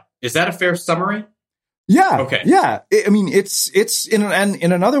stand out. Is that a fair summary? Yeah. Okay. Yeah. I mean, it's in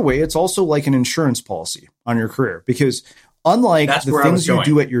another way, it's also like an insurance policy on your career, because unlike the things you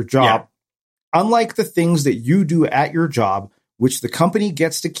do at your job, unlike the things that you do at your job, which the company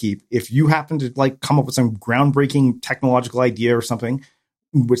gets to keep, if you happen to come up with some groundbreaking technological idea or something,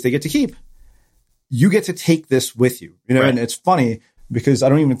 which they get to keep, you get to take this with you. Right. And it's funny because I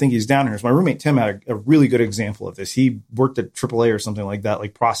don't even think he's down here. So my roommate Tim had a really good example of this. He worked at AAA or something like that,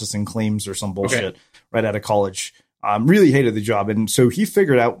 like processing claims or some bullshit right out of college. Really hated the job. And so he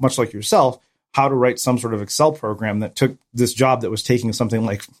figured out, much like yourself, how to write some sort of Excel program that took this job that was taking something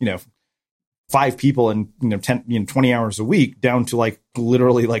like, 5 people and 10, 20 hours a week down to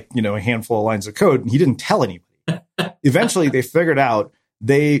literally a handful of lines of code. And he didn't tell anybody. Eventually they figured out,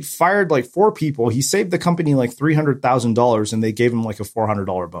 they fired 4 people. He saved the company $300,000 and they gave him a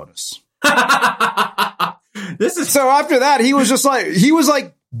 $400 bonus. So after that, he was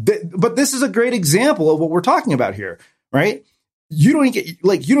but this is a great example of what we're talking about here, right? You don't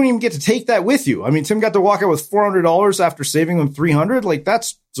even get to take that with you. I mean, Tim got to walk out with $400 after saving them $300.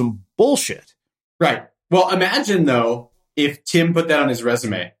 That's some bullshit. Right. Well, imagine though, if Tim put that on his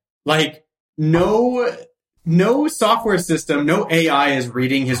resume, no software system, no AI is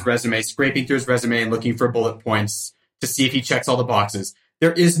reading his resume, scraping through his resume and looking for bullet points to see if he checks all the boxes.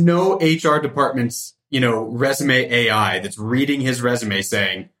 There is no HR department's, resume AI that's reading his resume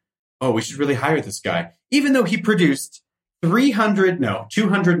saying, oh, we should really hire this guy. Even though he produced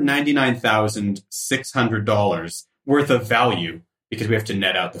 $299,600 worth of value, because we have to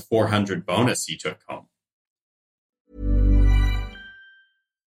net out the $400 bonus he took home.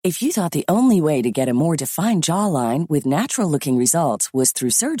 If you thought the only way to get a more defined jawline with natural-looking results was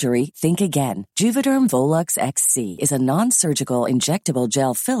through surgery, think again. Juvederm Volux XC is a non-surgical injectable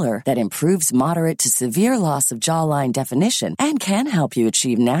gel filler that improves moderate to severe loss of jawline definition and can help you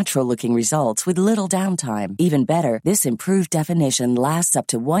achieve natural-looking results with little downtime. Even better, this improved definition lasts up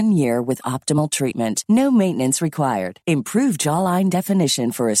to 1 year with optimal treatment. No maintenance required. Improve jawline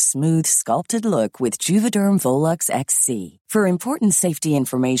definition for a smooth, sculpted look with Juvederm Volux XC. For important safety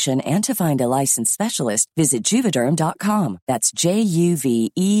information and to find a licensed specialist, visit Juvederm.com. That's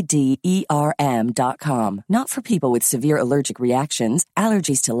Juvederm.com. Not for people with severe allergic reactions,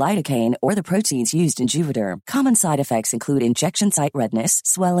 allergies to lidocaine, or the proteins used in Juvederm. Common side effects include injection site redness,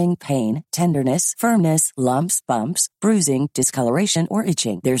 swelling, pain, tenderness, firmness, lumps, bumps, bruising, discoloration, or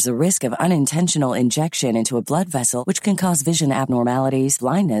itching. There's a risk of unintentional injection into a blood vessel, which can cause vision abnormalities,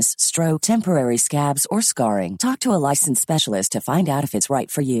 blindness, stroke, temporary scabs, or scarring. Talk to a licensed specialist to find out if it's right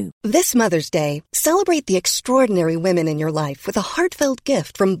for you. This Mother's Day, celebrate the extraordinary women in your life with a heartfelt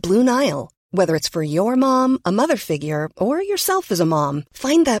gift from Blue Nile. Whether it's for your mom, a mother figure, or yourself as a mom,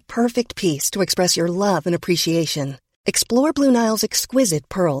 find that perfect piece to express your love and appreciation. Explore Blue Nile's exquisite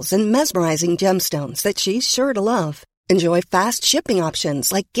pearls and mesmerizing gemstones that she's sure to love. Enjoy fast shipping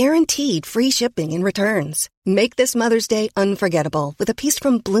options like guaranteed free shipping and returns. Make this Mother's Day unforgettable with a piece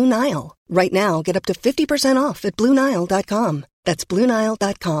from Blue Nile. Right now, get up to 50% off at BlueNile.com. That's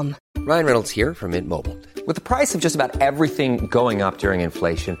BlueNile.com. Ryan Reynolds here from Mint Mobile. With the price of just about everything going up during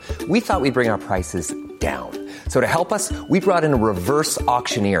inflation, we thought we'd bring our prices down. So to help us, we brought in a reverse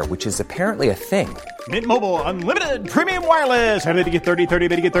auctioneer, which is apparently a thing. Mint Mobile Unlimited Premium Wireless. How to get 30, 30,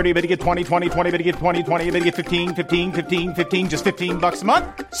 bit to get 30, bit to get 20, 20, 20, bit to get 20, 20, bit to get 15, 15, 15, 15, just $15 a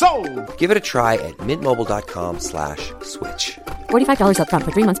month? Sold! Give it a try at mintmobile.com/switch. $45 up front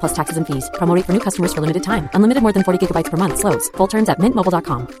for 3 months plus taxes and fees. Promo rate for new customers for limited time. Unlimited more than 40 gigabytes per month. Slows full terms at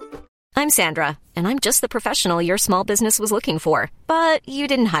mintmobile.com. I'm Sandra, and I'm just the professional your small business was looking for. But you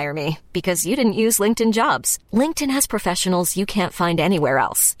didn't hire me because you didn't use LinkedIn Jobs. LinkedIn has professionals you can't find anywhere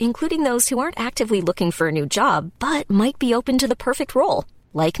else, including those who aren't actively looking for a new job, but might be open to the perfect role,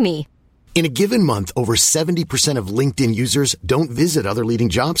 like me. In a given month, over 70% of LinkedIn users don't visit other leading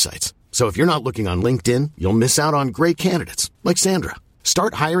job sites. So if you're not looking on LinkedIn, you'll miss out on great candidates like Sandra.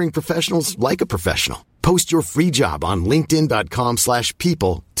 Start hiring professionals like a professional. Post your free job on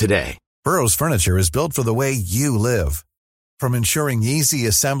linkedin.com/people today. Burrow's furniture is built for the way you live. From ensuring easy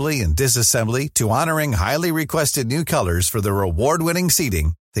assembly and disassembly to honoring highly requested new colors for their award-winning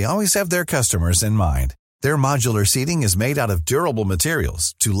seating, they always have their customers in mind. Their modular seating is made out of durable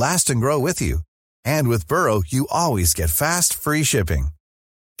materials to last and grow with you. And with Burrow, you always get fast, free shipping.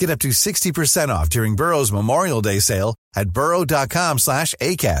 Get up to 60% off during Burrow's Memorial Day sale at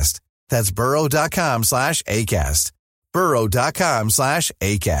burrow.com/ACAST. That's burrow.com/ACAST.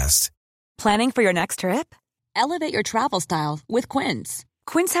 burrow.com/ACAST. Planning for your next trip? Elevate your travel style with Quince.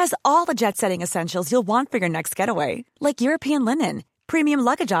 Quince has all the jet-setting essentials you'll want for your next getaway, like European linen, premium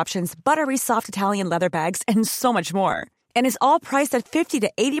luggage options, buttery soft Italian leather bags, and so much more. And is all priced at 50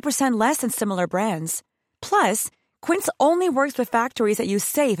 to 80% less than similar brands. Plus, Quince only works with factories that use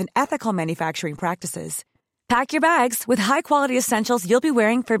safe and ethical manufacturing practices. Pack your bags with high-quality essentials you'll be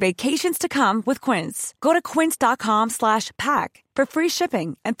wearing for vacations to come with Quince. Go to quince.com/pack for free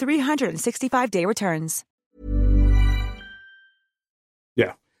shipping and 365-day returns.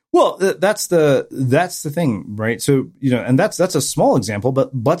 Yeah. Well, that's the thing, right? So, and that's a small example,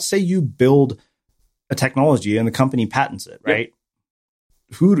 but let's say you build a technology and the company patents it, right?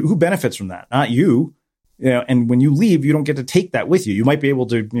 Yep. Who benefits from that? Not you. And when you leave, you don't get to take that with you. You might be able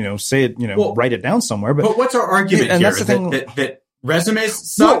to, say it, write it down somewhere. But what's our argument here? That's the thing. That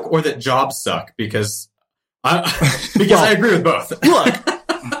resumes suck or that jobs suck? Because I agree with both. Look,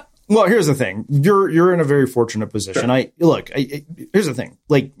 well, here's the thing. You're in a very fortunate position. Sure. Here's the thing.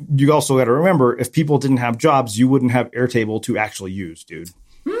 Like, you also got to remember, if people didn't have jobs, you wouldn't have Airtable to actually use, dude.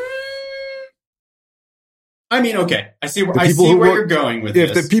 I mean, okay. I see where you're going with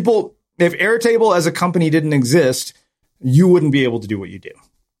this. If Airtable as a company didn't exist, you wouldn't be able to do what you do.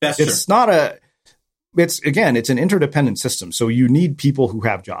 It's true. It's an interdependent system. So you need people who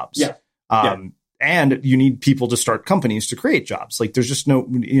have jobs. Yeah. And you need people to start companies to create jobs. Like, there's just no,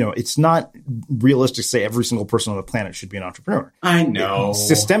 it's not realistic to say every single person on the planet should be an entrepreneur. I know.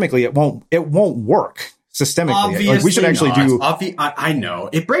 Systemically, it won't work. Systemically, Obviously we should actually do. I know.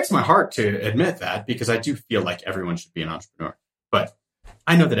 It breaks my heart to admit that, because I do feel like everyone should be an entrepreneur. But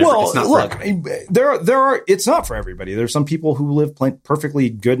I know that it's not for everybody. There are. It's not for everybody. There's some people who live perfectly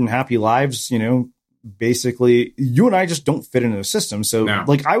good and happy lives. Basically, you and I just don't fit into the system. So,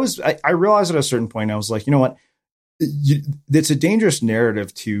 I realized at a certain point, I was like, you know what? it's a dangerous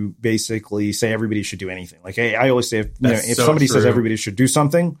narrative to basically say everybody should do anything. Like, hey, I always say, if somebody says everybody should do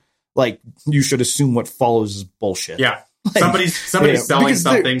something, like, you should assume what follows is bullshit. Yeah. Like, somebody's selling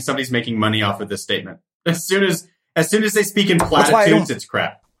something. Somebody's making money off of this statement. As soon as they speak in platitudes, it's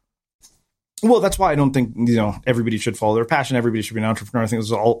crap. Well, that's why I don't think, everybody should follow their passion. Everybody should be an entrepreneur. I think this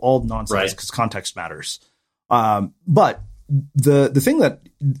is all nonsense because context matters. But the thing but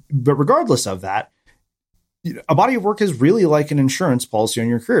regardless of that, a body of work is really like an insurance policy on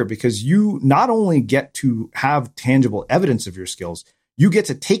your career, because you not only get to have tangible evidence of your skills, you get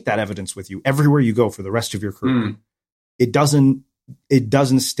to take that evidence with you everywhere you go for the rest of your career. It doesn't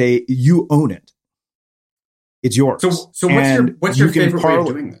stay, you own it. It's yours. So what's your favorite way of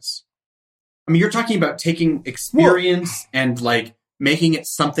doing this? I mean, you're talking about taking experience and like making it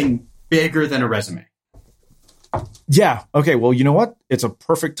something bigger than a resume. Yeah. Okay. Well, you know what? It's a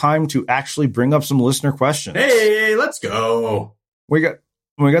perfect time to actually bring up some listener questions. Hey, let's go. We got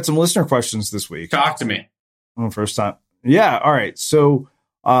some listener questions this week. Talk to me. First time. Yeah. All right. So,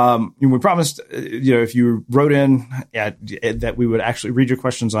 we promised, if you wrote in that we would actually read your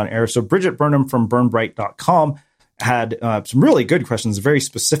questions on air. So Bridget Burnham from burnbright.com had some really good questions, very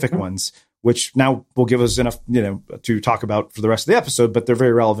specific ones, which now will give us enough, to talk about for the rest of the episode, but they're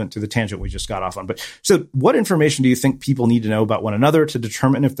very relevant to the tangent we just got off on. But so what information do you think people need to know about one another to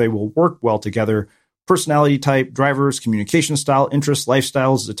determine if they will work well together? Personality type, drivers, communication style, interests,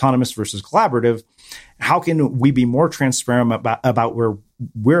 lifestyles, autonomous versus collaborative. How can we be more transparent about where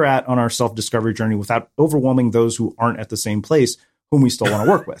we're at on our self-discovery journey without overwhelming those who aren't at the same place, whom we still want to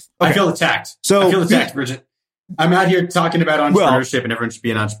work with? Okay. I feel attacked. Bridget. I'm out here talking about entrepreneurship and everyone should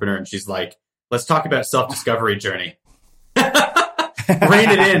be an entrepreneur. And she's like, let's talk about self-discovery journey. Rein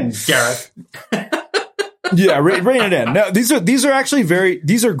it in, Gareth. Yeah, rein it in. No, these are actually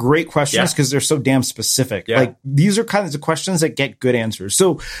these are great questions because they're so damn specific. Yeah. Like, these are kinds of questions that get good answers.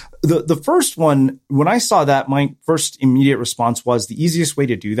 So the first one, when I saw that, my first immediate response was the easiest way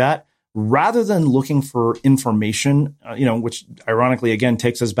to do that, rather than looking for information, which ironically, again,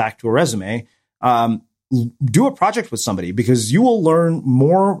 takes us back to a resume, do a project with somebody, because you will learn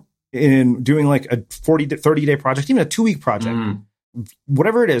more in doing like a 40 to 30-day project, even a 2-week project,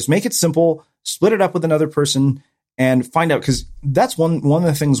 whatever it is. Make it simple, split it up with another person, and find out, because that's one of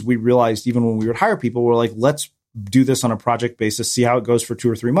the things we realized even when we would hire people. We're like, let's do this on a project basis, see how it goes for 2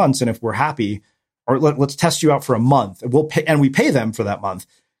 or 3 months, and if we're happy, or let's test you out for a month. We'll pay, and we pay them for that month,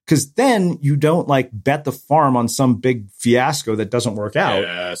 because then you don't like bet the farm on some big fiasco that doesn't work out.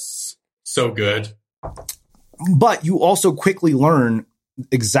 Yes, so good. But you also quickly learn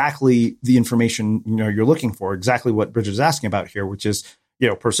exactly the information you're looking for, exactly what Bridget is asking about here, which is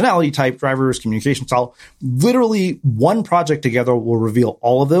personality type, drivers, communication style. Literally, one project together will reveal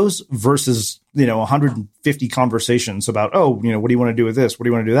all of those versus 150 conversations about what do you want to do with this, what do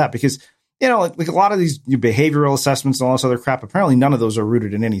you want to do that, because like a lot of these behavioral assessments and all this other crap, apparently none of those are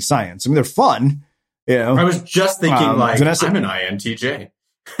rooted in any science. I mean, they're fun. I was just thinking Vanessa, I'm an INTJ.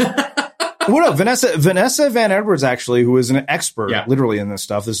 Well, no, Vanessa Van Edwards, actually, who is an expert literally in this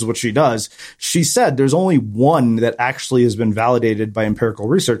stuff, this is what she does. She said there's only one that actually has been validated by empirical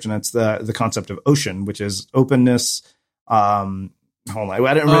research, and that's the concept of ocean, which is openness. Hold on, I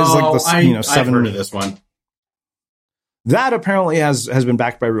don't remember. It's like I've heard of this one. That apparently has been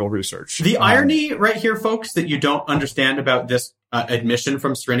backed by real research. The irony right here, folks, that you don't understand about this admission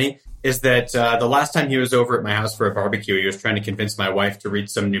from Srini is that the last time he was over at my house for a barbecue, he was trying to convince my wife to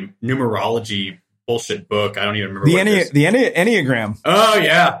read some numerology bullshit book. I don't even remember the Enneagram. Oh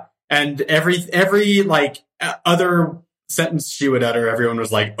yeah, and every like other sentence she would utter, everyone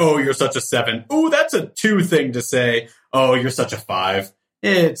was like, "Oh, you're such a 7. Oh, that's a 2 thing to say. Oh, you're such a 5."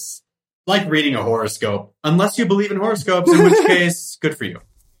 It's like reading a horoscope, unless you believe in horoscopes, in which case, good for you.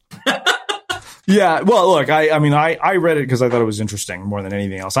 Yeah, well, look, I mean, I read it because I thought it was interesting more than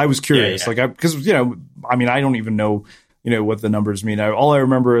anything else. I was curious, because I don't even know, what the numbers mean. All I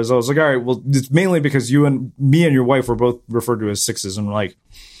remember is I was like, all right, well, it's mainly because me and your wife were both referred to as 6s, and like,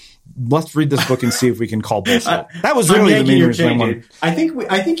 let's read this book and see if we can call bullshit. That was really the main reason. I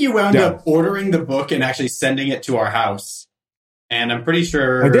think you wound up ordering the book and actually sending it to our house, and I'm pretty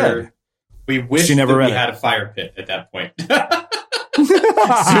sure I did. We wished that we had a fire pit at that point. As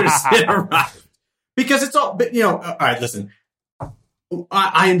soon as it arrived. Because it's all, but all right, listen,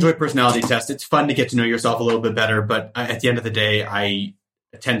 I enjoy personality tests. It's fun to get to know yourself a little bit better. But at the end of the day, I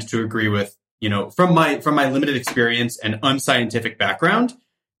tend to agree with, from my limited experience and unscientific background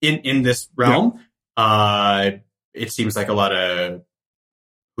in this realm, it seems like a lot of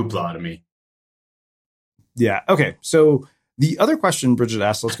hoopla to me. Yeah. Okay. So The other question Bridget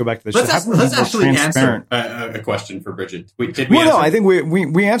asked, let's go back to this. Let's actually answer a question for Bridget. I think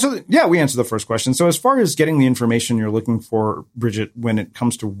we answered. We answered the first question. So as far as getting the information you're looking for, Bridget, when it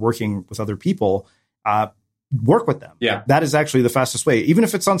comes to working with other people, work with them. Yeah. That is actually the fastest way. Even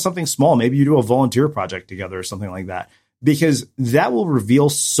if it's on something small, maybe you do a volunteer project together or something like that, because that will reveal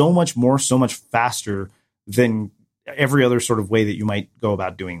so much more, so much faster than every other sort of way that you might go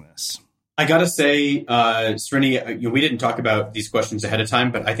about doing this. I got to say, Srini, we didn't talk about these questions ahead of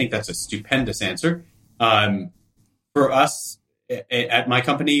time, but I think that's a stupendous answer. For us at my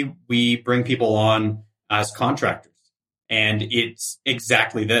company, we bring people on as contractors, and it's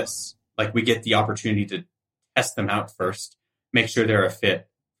exactly this. Like, we get the opportunity to test them out first, make sure they're a fit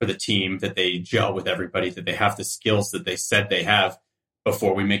for the team, that they gel with everybody, that they have the skills that they said they have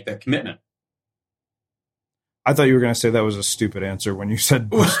before we make that commitment. I thought you were going to say that was a stupid answer when you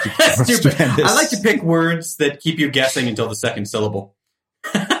said stupid. I like to pick words that keep you guessing until the second syllable.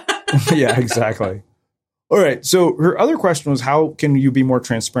 Yeah, exactly. All right. So her other question was, how can you be more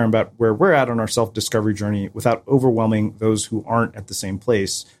transparent about where we're at on our self-discovery journey without overwhelming those who aren't at the same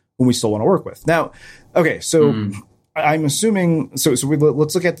place whom we still want to work with? Now, okay, so I'm assuming, let's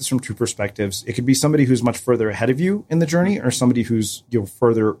look at this from two perspectives. It could be somebody who's much further ahead of you in the journey, or somebody who's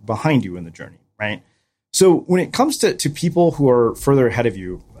further behind you in the journey, right? So when it comes to people who are further ahead of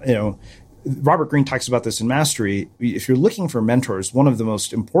you, Robert Greene talks about this in Mastery. If you're looking for mentors, one of the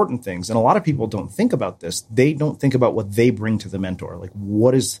most important things, and a lot of people don't think about this, they don't think about what they bring to the mentor. Like,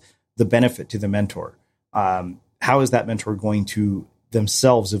 what is the benefit to the mentor? How is that mentor going to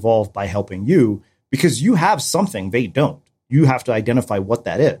themselves evolve by helping you? Because you have something they don't. You have to identify what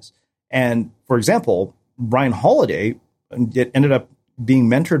that is. And for example, Ryan Holiday ended up being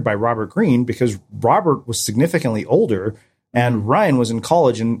mentored by Robert Greene because Robert was significantly older and Ryan was in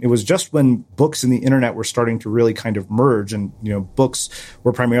college. And it was just when books and the internet were starting to really kind of merge, and, books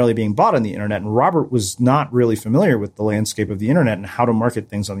were primarily being bought on the internet. And Robert was not really familiar with the landscape of the internet and how to market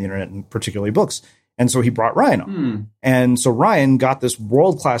things on the internet, and particularly books. And so he brought Ryan on. And so Ryan got this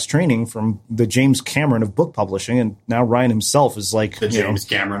world-class training from the James Cameron of book publishing. And now Ryan himself is like,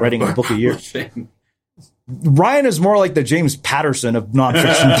 writing a book a year. Ryan is more like the James Patterson of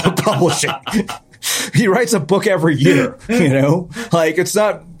nonfiction book publishing. He writes a book every year, like it's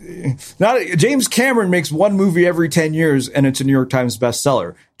not James Cameron makes one movie every 10 years and it's a New York Times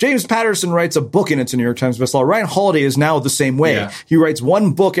bestseller. James Patterson writes a book and it's a New York Times bestseller. Ryan Holiday is now the same way. Yeah. He writes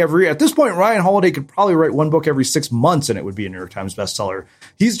one book at this point, Ryan Holiday could probably write one book every 6 months and it would be a New York Times bestseller.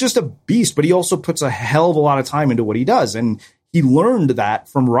 He's just a beast, but he also puts a hell of a lot of time into what he does. And he learned that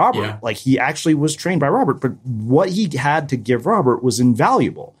from Robert. Yeah. Like, he actually was trained by Robert, but what he had to give Robert was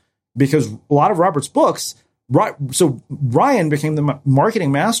invaluable, because a lot of Robert's books, so Ryan became the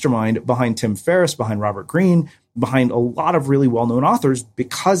marketing mastermind behind Tim Ferriss, behind Robert Greene, behind a lot of really well-known authors,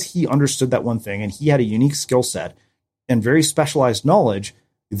 because he understood that one thing, and he had a unique skill set and very specialized knowledge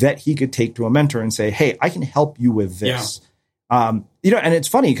that he could take to a mentor and say, hey, I can help you with this. Yeah. And it's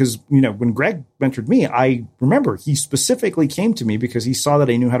funny because, when Greg mentored me, I remember he specifically came to me because he saw that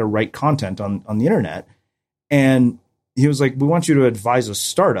I knew how to write content on the internet. And he was like, we want you to advise a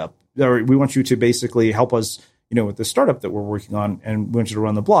startup, or we want you to basically help us, with the startup that we're working on, and we want you to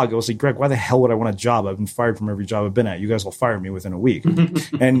run the blog. I was like, Greg, why the hell would I want a job? I've been fired from every job I've been at. You guys will fire me within a week.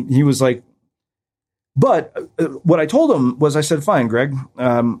 And he was like, but what I told him was, I said, fine, Greg.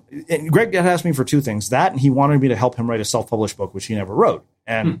 And Greg had asked me for two things, that, and he wanted me to help him write a self-published book, which he never wrote.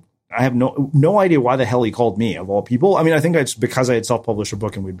 And I have no idea why the hell he called me, of all people. I mean, I think it's because I had self-published a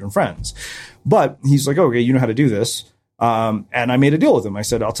book and we'd been friends. But he's like, okay, you know how to do this. And I made a deal with him. I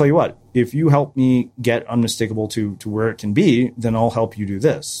said, I'll tell you what, if you help me get Unmistakable to where it can be, then I'll help you do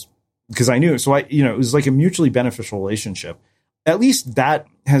this. Because I knew. So it was like a mutually beneficial relationship. At least that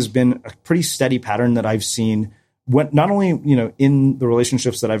has been a pretty steady pattern that I've seen, when not only, in the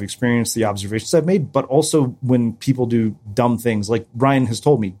relationships that I've experienced, the observations I've made, but also when people do dumb things. Like Ryan has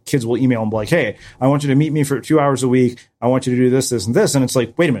told me, kids will email and be like, hey, I want you to meet me for 2 hours a week. I want you to do this, this, and this. And it's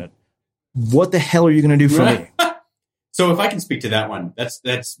like, wait a minute, what the hell are you going to do for me? So if I can speak to that one,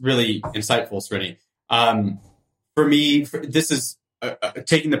 that's really insightful, Srini. For me, this is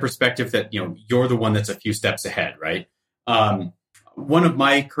taking the perspective that, you're the one that's a few steps ahead, right? One of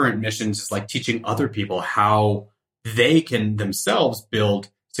my current missions is like teaching other people how they can themselves build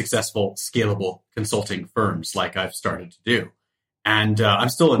successful, scalable consulting firms like I've started to do. And I'm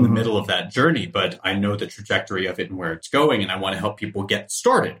still in the middle of that journey, but I know the trajectory of it and where it's going, and I want to help people get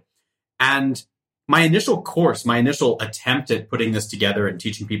started. And my initial course, my initial attempt at putting this together and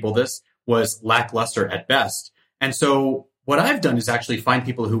teaching people this was lackluster at best. And so what I've done is actually find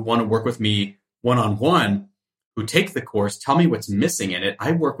people who want to work with me one-on-one, who take the course tell me what's missing in it.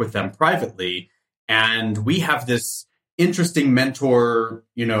 I work with them privately, and we have this interesting mentor,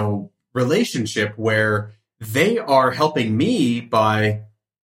 relationship where they are helping me by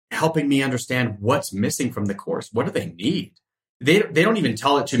helping me understand what's missing from the course. What do they need? They don't even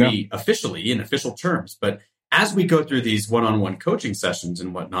tell it to me officially in official terms, but as we go through these one-on-one coaching sessions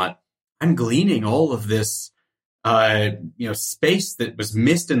and whatnot, I'm gleaning all of this, space that was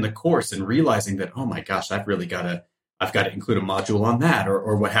missed in the course and realizing that, oh my gosh, I've got to include a module on that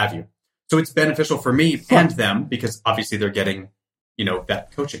or what have you. So it's beneficial for me and them because obviously they're getting,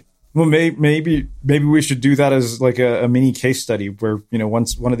 that coaching. Well, maybe we should do that as like a mini case study where,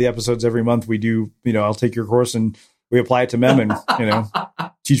 once one of the episodes every month we do, I'll take your course and we apply it to MEM and,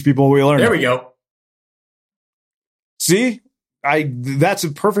 teach people what we learn. There we go. See, that's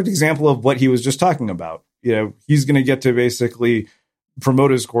a perfect example of what he was just talking about. He's going to get to basically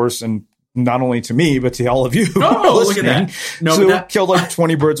promote his course, and not only to me, but to all of you. Oh, look at that. No, so that killed like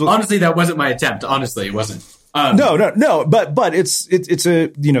 20 birds with. Honestly, that wasn't my attempt. Honestly, it wasn't. No. But it's a,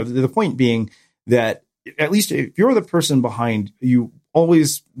 the point being that at least if you're the person behind, you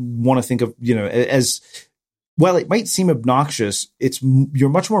always want to think of, as, while it might seem obnoxious, you're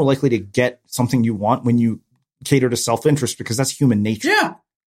much more likely to get something you want when you cater to self-interest, because that's human nature. Yeah.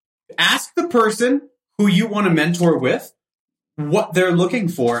 Ask the person who you want to mentor with what they're looking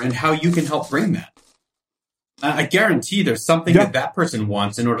for and how you can help bring that. I guarantee there's something that person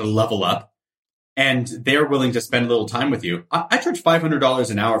wants in order to level up, and they're willing to spend a little time with you. I charge $500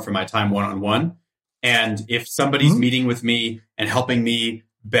 an hour for my time one-on-one. And if somebody's meeting with me and helping me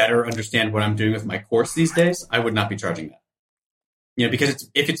better understand what I'm doing with my course these days, I would not be charging that. Because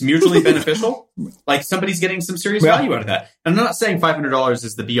if it's mutually beneficial, like somebody's getting some serious value out of that. And I'm not saying $500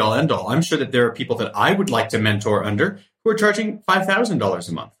 is the be all end all. I'm sure that there are people that I would like to mentor under who are charging $5,000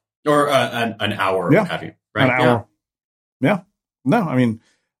 a month or an hour or what have you. Right? An hour. Yeah. No, I mean,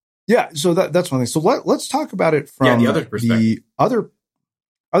 so that's one thing. So let's talk about it from the other perspective. The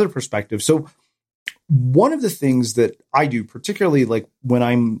other perspective. So one of the things that I do, particularly like when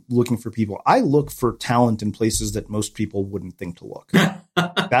I'm looking for people, I look for talent in places that most people wouldn't think to look.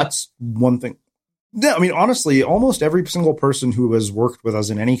 That's one thing. Yeah, I mean, honestly, almost every single person who has worked with us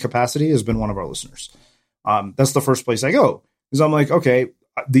in any capacity has been one of our listeners. That's the first place I go, because I'm like, okay,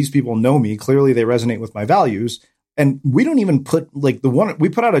 these people know me. Clearly, they resonate with my values. And we don't even put we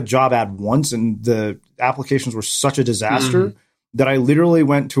put out a job ad once, and the applications were such a disaster that I literally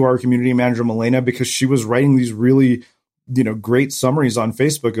went to our community manager, Milena, because she was writing these really, great summaries on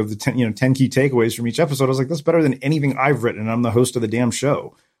Facebook of the 10 key takeaways from each episode. I was like, that's better than anything I've written. I'm the host of the damn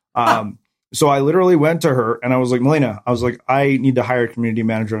show. So I literally went to her and I was like, Milena, I need to hire a community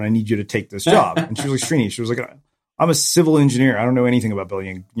manager and I need you to take this job. And she was like, Srini, she was like, I'm a civil engineer. I don't know anything about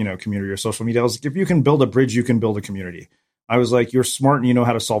building, community or social media. I was like, if you can build a bridge, you can build a community. I was like, you're smart and you know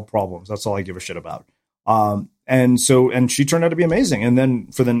how to solve problems. That's all I give a shit about. And she turned out to be amazing. And then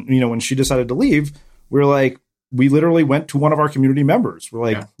when she decided to leave, we literally went to one of our community members. We're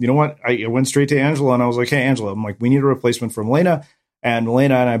like, you know what? I went straight to Angela and I was like, hey, Angela, I'm like, we need a replacement for Milena. And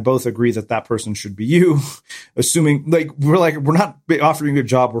Milena and I both agree that person should be you, assuming we're not offering you a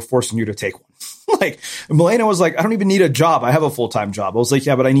job. We're forcing you to take one. Milena was like, I don't even need a job. I have a full-time job. I was like,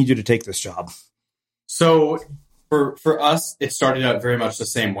 yeah, but I need you to take this job. So for us, it started out very much the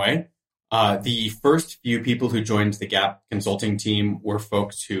same way. The first few people who joined the Gap consulting team were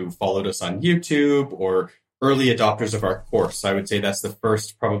folks who followed us on YouTube or early adopters of our course. I would say that's the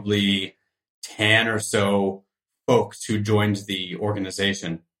first probably 10 or so folks who joined the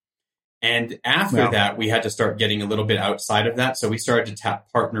organization. And after that, we had to start getting a little bit outside of that. So we started to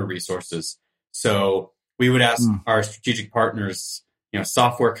tap partner resources. So we would ask our strategic partners,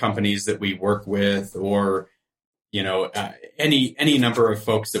 software companies that we work with, or any number of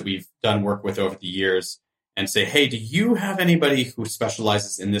folks that we've done work with over the years, and say, hey, do you have anybody who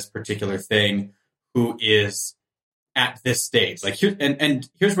specializes in this particular thing who is at this stage? And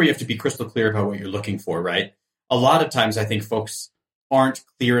here's where you have to be crystal clear about what you're looking for, right? A lot of times I think folks aren't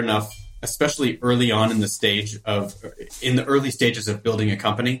clear enough, especially early on in the early stages of building a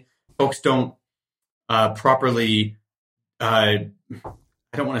company. Folks don't properly, I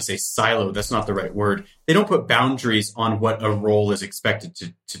don't want to say silo, that's not the right word. They don't put boundaries on what a role is expected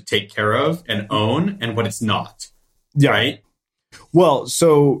to take care of and own and what it's not. Yeah. Right? Well,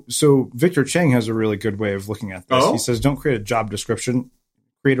 so Victor Cheng has a really good way of looking at this. He says, don't create a job description,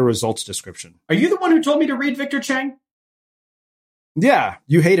 create a results description. Are you the one who told me to read Victor Cheng? Yeah,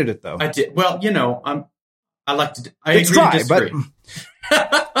 you hated it though. I did. Well, I like to. I agree to disagree.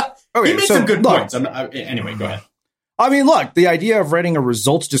 Okay, he made some good points. Anyway, go ahead. I mean, look, the idea of writing a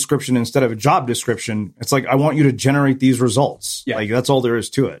results description instead of a job description, it's like, I want you to generate these results. Yeah. Like, that's all there is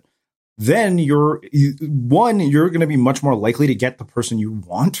to it. Then you're going to be much more likely to get the person you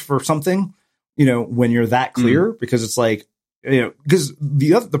want for something, when you're that clear, because it's like, because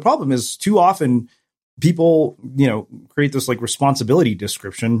the problem is too often people, create this like responsibility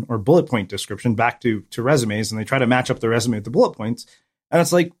description or bullet point description back to resumes, and they try to match up the resume with the bullet points. And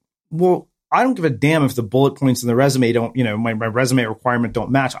it's like, well, I don't give a damn if the bullet points in the resume don't, my resume requirement don't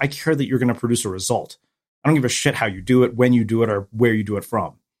match. I care that you're going to produce a result. I don't give a shit how you do it, when you do it, or where you do it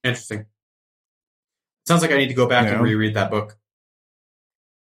from. Interesting. Sounds like I need to go back and reread that book.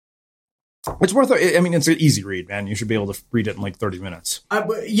 It's worth it. I mean, it's an easy read, man. You should be able to read it in like 30 minutes.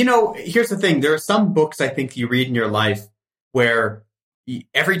 Here's the thing. There are some books I think you read in your life where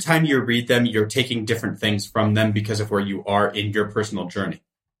every time you read them, you're taking different things from them because of where you are in your personal journey.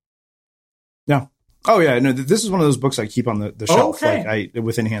 Yeah. Oh, yeah. No, this is one of those books I keep on the shelf, like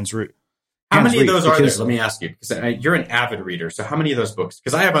within Hands Root. How many of those are there? Let me ask you, because you're an avid reader. So how many of those books?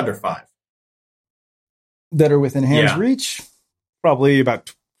 Because I have under 5 that are within hands reach. Probably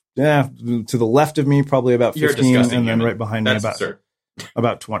about to the left of me, probably about 15, and then right behind me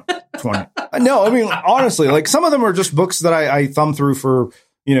about 20. No, I mean, honestly, like some of them are just books that I thumb through for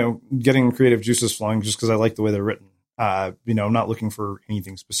getting creative juices flowing, just because I like the way they're written. I'm not looking for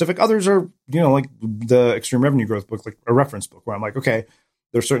anything specific. Others are, like the Extreme Revenue Growth book, like a reference book where I'm like, okay,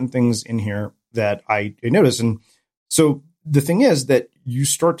 there's certain things in here that I notice. And so the thing is that you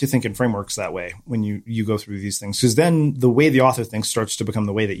start to think in frameworks that way when you go through these things, because then the way the author thinks starts to become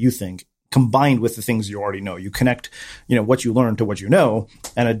the way that you think, combined with the things you already know. You connect, what you learn to what you know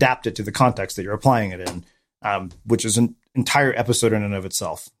and adapt it to the context that you're applying it in, which is an entire episode in and of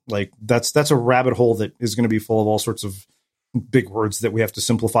itself. Like that's a rabbit hole that is going to be full of all sorts of big words that we have to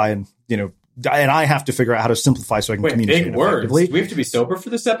simplify, and and I have to figure out how to simplify so I can communicate big words. Effectively. We have to be sober for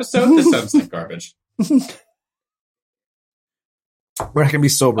this episode. This sounds like garbage. We're not going to be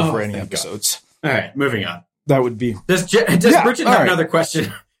sober for any episodes. God. All right, moving on. That would be. Does Bridget have another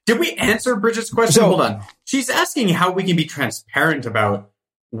question? Did we answer Bridget's question? Hold on. She's asking how we can be transparent about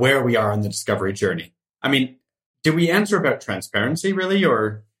where we are on the discovery journey. I mean, did we answer about transparency really,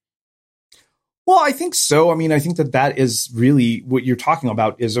 or? Well, I think so. I mean, I think that is really what you're talking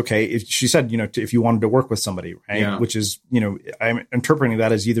about is, okay, if she said, if you wanted to work with somebody, right? Yeah. Which is, I'm interpreting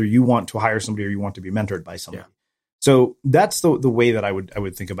that as either you want to hire somebody or you want to be mentored by somebody. Yeah. So that's the way that I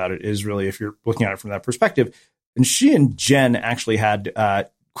would think about it, is really if you're looking at it from that perspective. And she and Jen actually had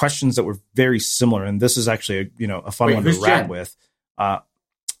questions that were very similar. And this is actually a fun one to wrap with.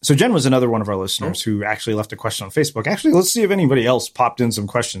 So Jen was another one of our listeners who actually left a question on Facebook. Actually, let's see if anybody else popped in some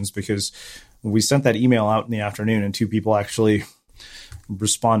questions, because we sent that email out in the afternoon and 2 people actually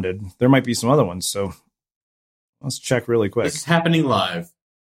responded. There might be some other ones. So let's check really quick. This is happening live.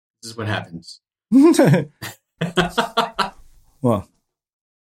 This is what happens. Well,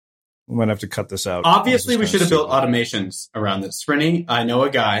 we might have to cut this out. Obviously, we should have built automations around this. Srini, I know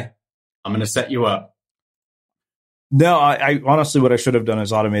a guy. I'm going to set you up. No, I honestly, what I should have done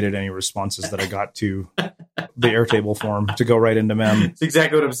is automated any responses that I got to the Airtable form to go right into Mem. That's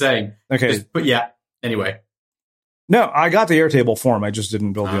exactly what I'm saying. Okay. But yeah, anyway. No, I got the Airtable form. I just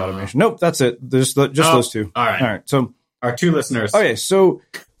didn't build the automation. Nope, that's it. There's just those 2. All right. So our 2 listeners. Okay, so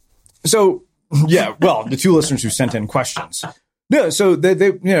yeah, well, the 2 listeners who sent in questions. No, so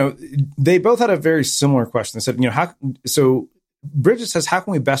they both had a very similar question. They said, Bridget says, how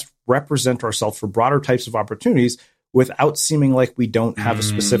can we best represent ourselves for broader types of opportunities without seeming like we don't have a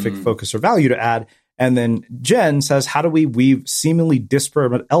specific focus or value to add? And then Jen says, how do we weave seemingly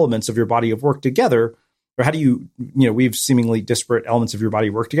disparate elements of your body of work together? Or how do you weave seemingly disparate elements of your body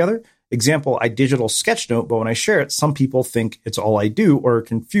of work together? Example, I digital sketch note, but when I share it, some people think it's all I do or are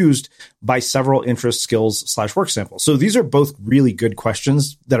confused by several interest skills / work samples. So these are both really good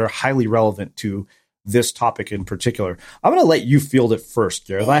questions that are highly relevant to this topic in particular. I'm going to let you field it first,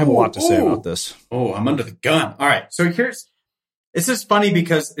 Gareth. I have a lot to say about this. Oh, I'm under the gun. All right. So this is funny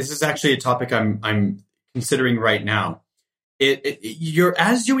because this is actually a topic I'm considering right now.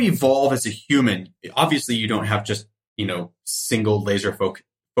 As you evolve as a human, obviously you don't have just, single laser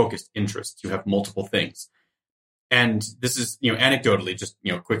focused interests. You have multiple things. And this is, anecdotally, just,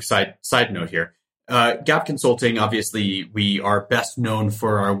 quick side note here. Gap Consulting, obviously, we are best known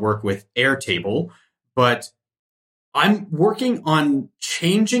for our work with Airtable, but I'm working on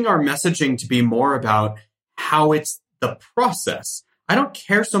changing our messaging to be more about how it's the process. I don't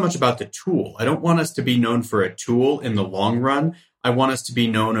care so much about the tool. I don't want us to be known for a tool in the long run. I want us to be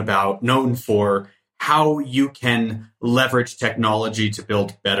known for how you can leverage technology to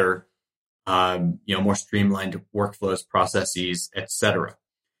build better more streamlined workflows, processes, etc.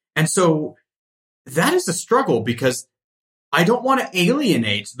 And so that is a struggle because I don't want to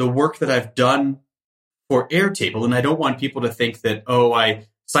alienate the work that I've done for Airtable. And I don't want people to think that, I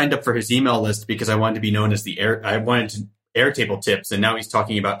signed up for his email list because I wanted to be known as I wanted Airtable tips. And now he's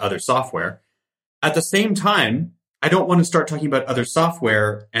talking about other software. At the same time, I don't want to start talking about other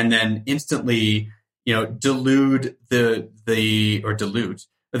software and then instantly, dilute the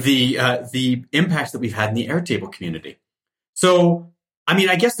impact that we've had in the Airtable community. So,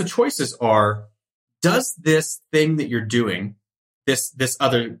 I guess the choices are, does this thing that you're doing, this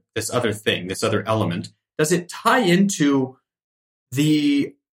other element, does it tie into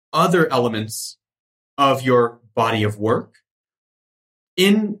the other elements of your body of work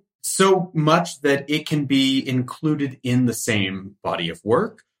in so much that it can be included in the same body of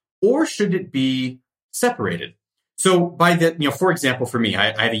work, or should it be separated? So by that, for example, for me,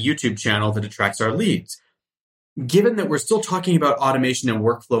 I have a YouTube channel that attracts our leads. Given that we're still talking about automation and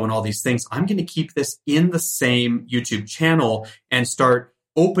workflow and all these things, I'm going to keep this in the same YouTube channel and start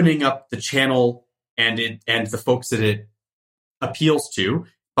opening up the channel and the folks that it appeals to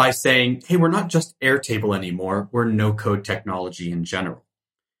by saying, hey, we're not just Airtable anymore. We're no-code technology in general.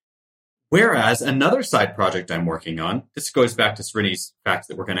 Whereas another side project I'm working on, this goes back to Srini's fact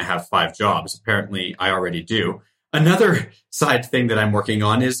that we're going to have 5 jobs. Apparently, I already do. Another side thing that I'm working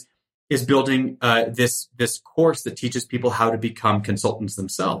on is building this course that teaches people how to become consultants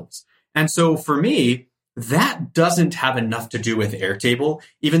themselves. And so for me, that doesn't have enough to do with Airtable,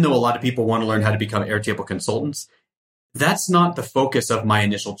 even though a lot of people want to learn how to become Airtable consultants. That's not the focus of my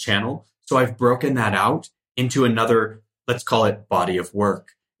initial channel. So I've broken that out into another, let's call it body of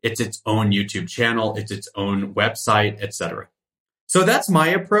work. It's its own YouTube channel. It's its own website, etc. So that's my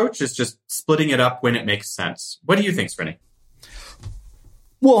approach, is just splitting it up when it makes sense. What do you think, Srini?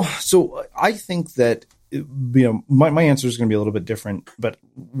 Well, so I think that, my answer is going to be a little bit different. But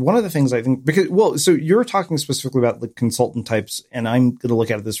one of the things I think, so you're talking specifically about the consultant types, and I'm going to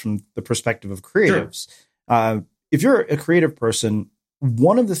look at this from the perspective of creatives. Sure. If you're a creative person,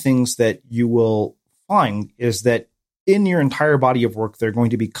 one of the things that you will find is that in your entire body of work, there are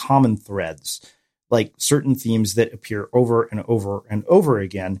going to be common threads, like certain themes that appear over and over and over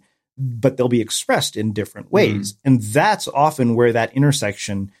again, but they'll be expressed in different ways. And that's often where that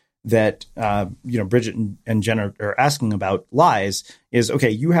intersection that, Bridget and Jen are asking about lies is, okay,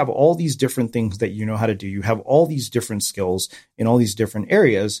 you have all these different things that you know how to do. You have all these different skills in all these different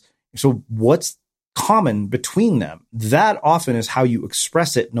areas. So what's common between them? That often is how you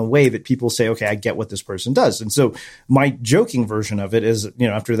express it in a way that people say, okay, I get what this person does. And so my joking version of it is,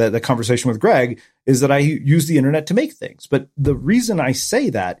 after the conversation with Greg, is that I use the internet to make things. But the reason I say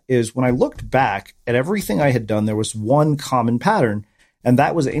that is when I looked back at everything I had done, there was one common pattern. And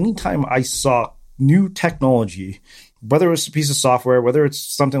that was anytime I saw new technology, whether it was a piece of software, whether it's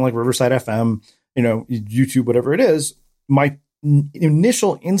something like Riverside FM, YouTube, whatever it is, my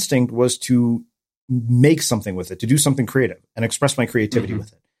initial instinct was to make something with it, to do something creative and express my creativity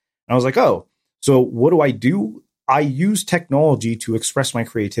with it. And I was like, oh, so what do? I use technology to express my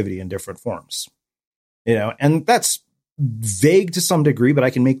creativity in different forms, and that's vague to some degree, but I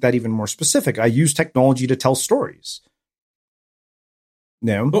can make that even more specific. I use technology to tell stories.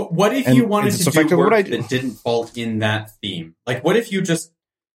 But what if you wanted to do work that didn't fall in that theme? Like, what if you just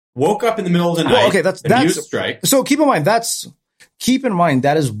woke up in the middle of the night? Well, okay, that's music strike. So keep in mind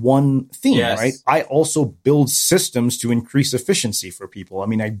that is one theme, yes. Right? I also build systems to increase efficiency for people. I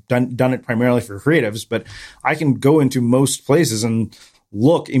mean, I've done it primarily for creatives, but I can go into most places and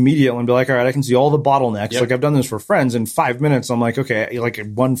look immediately and be like, all right, I can see all the bottlenecks. Yep. Like I've done this for friends in 5 minutes. I'm like, okay, like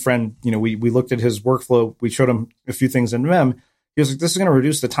one friend, we looked at his workflow. We showed him a few things in Mem. He was like, this is going to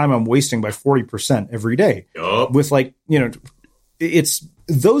reduce the time I'm wasting by 40% every day. Yep. With it's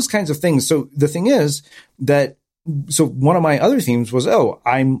those kinds of things. So the thing is that, so one of my other themes was,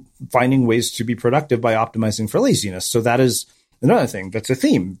 I'm finding ways to be productive by optimizing for laziness. So that is another thing that's a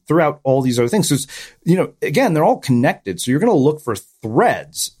theme throughout all these other things. So, again, they're all connected. So you're going to look for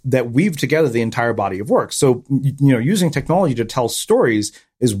threads that weave together the entire body of work. So, using technology to tell stories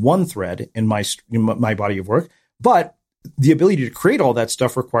is one thread in my body of work, but the ability to create all that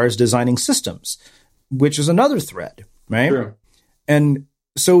stuff requires designing systems, which is another thread, right? True. And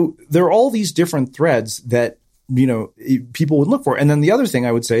so there are all these different threads that, people would look for. And then the other thing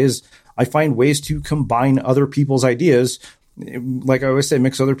I would say is I find ways to combine other people's ideas. Like I always say,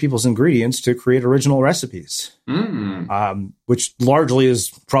 mix other people's ingredients to create original recipes, which largely is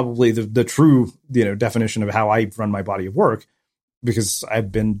probably the true, definition of how I run my body of work, because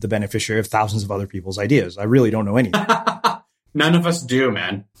I've been the beneficiary of thousands of other people's ideas. I really don't know anything. None of us do,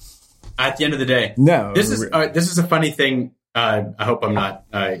 man. At the end of the day, no. This is a funny thing. I hope I'm not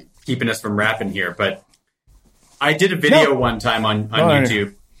keeping us from rapping here, but I did a video one time on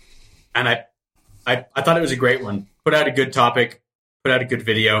YouTube, and I thought it was a great one. Put out a good topic, put out a good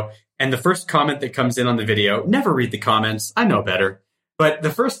video, and the first comment that comes in on the video, never read the comments. I know better, but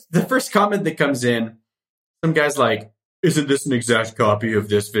the first comment that comes in, some guy's like, "Isn't this an exact copy of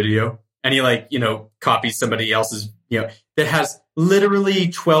this video?" And he copies somebody else's, that has literally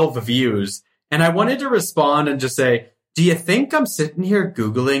 12 views. And I wanted to respond and just say, do you think I'm sitting here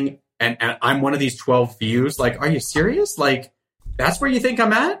Googling and I'm one of these 12 views? Like, are you serious? Like, that's where you think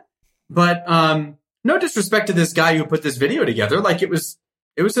I'm at? But no disrespect to this guy who put this video together. Like, it was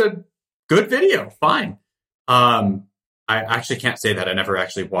a good video. Fine. I actually can't say that. I never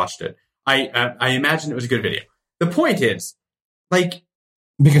actually watched it. I imagine it was a good video. The point is, like,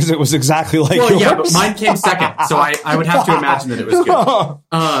 because it was exactly like yours. Yeah, but mine came second, so I would have to imagine that it was good.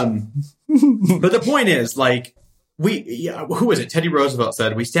 But the point is, like, who was it? Teddy Roosevelt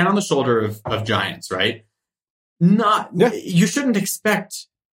said, "We stand on the shoulder of giants," right? You shouldn't expect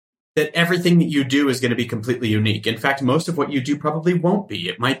that everything that you do is going to be completely unique. In fact, most of what you do probably won't be.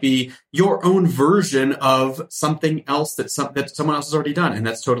 It might be your own version of something else that someone else has already done, and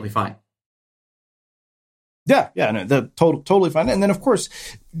that's totally fine. Yeah, no, that's totally fine. And then, of course,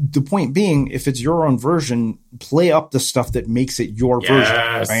 the point being, if it's your own version, play up the stuff that makes it your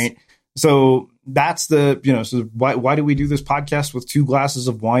version, right? So that's so why do we do this podcast with 2 glasses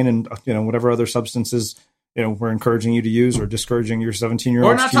of wine and, whatever other substances, we're encouraging you to use or discouraging your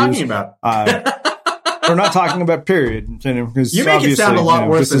 17-year-old to use? We're not talking about. We're not talking about, period. You make it sound a lot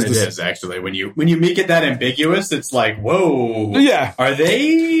worse than it is, actually. When you make it that ambiguous, it's like, whoa. Yeah. Are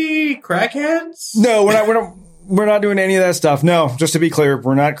they crackheads? No, we're not doing any of that stuff. No, just to be clear,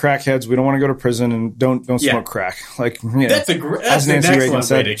 we're not crackheads. We don't want to go to prison and don't smoke crack. Like, that's an excellent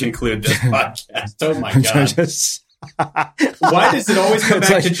way to conclude this podcast. Oh my God. Why does it always come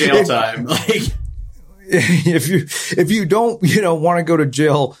back to jail time? Like, if you don't want to go to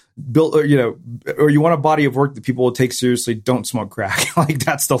jail, or you want a body of work that people will take seriously, don't smoke crack. Like,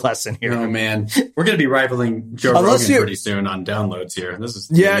 that's the lesson here. Oh man, we're going to be rivaling Joe Rogan pretty soon on downloads here. This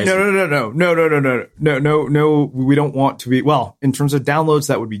is amazing. No. We don't want to be. Well, in terms of downloads,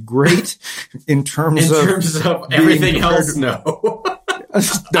 that would be great. In terms of everything else, no.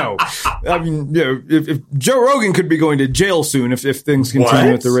 No, I mean, if Joe Rogan could be going to jail soon if things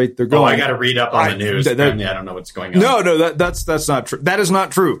continue at the rate they're going. Oh, I got to read up on the news. I don't know what's going on. No, that's not true. That is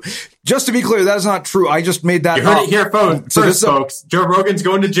not true. Just to be clear, that is not true. I just made that. You heard it here, folks. Joe Rogan's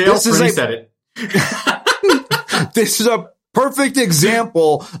going to jail. He said it. This is a perfect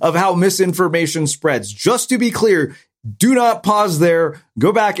example of how misinformation spreads. Just to be clear, do not pause there.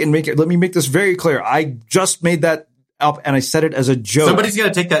 Go back and let me make this very clear. I just made that up and I said it as a joke. Somebody's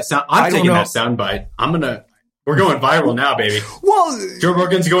going to take that sound. I'm taking that sound bite. We're going viral now, baby. Well, Joe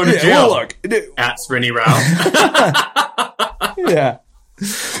Rogan's going to jail. Well, look, at Srinny Rao. Yeah.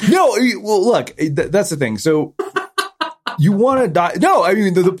 No, well, look, that's the thing. So you want to no, I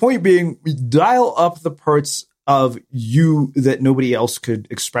mean, the point being, dial up the parts of you that nobody else could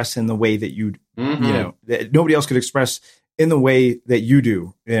express in the way that that nobody else could express in the way that you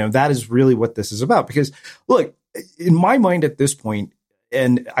do. That is really what this is about. Because look, in my mind at this point,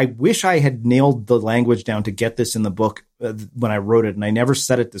 and I wish I had nailed the language down to get this in the book when I wrote it, and I never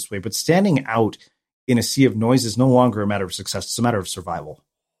said it this way, but standing out in a sea of noise is no longer a matter of success. It's a matter of survival.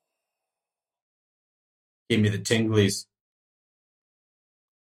 Gave me the tinglies.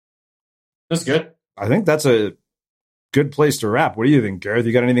 That's good. I think that's a good place to wrap. What do you think, Gareth?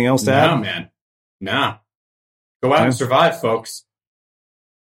 You got anything else to add? No, man. Nah. Go out and survive, folks.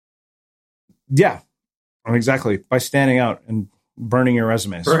 Yeah. Exactly. By standing out and burning your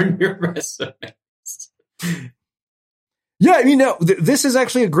resumes. Burn your resumes. Yeah, I mean, this is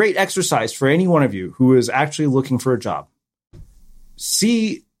actually a great exercise for any one of you who is actually looking for a job.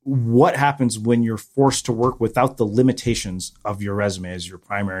 See what happens when you're forced to work without the limitations of your resume as your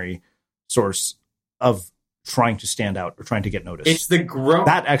primary source of trying to stand out or trying to get noticed. It's the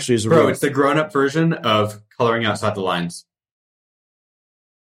that actually is it's the grown-up version of coloring outside the lines.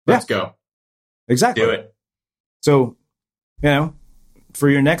 Let's go. Exactly. Do it. So, for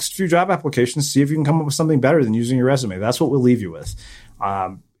your next few job applications, see if you can come up with something better than using your resume. That's what we'll leave you with.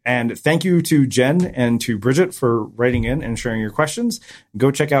 And thank you to Jen and to Bridget for writing in and sharing your questions.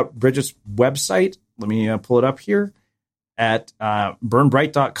 Go check out Bridget's website. Let me pull it up here at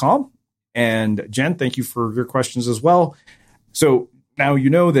burnbright.com. And Jen, thank you for your questions as well. So now you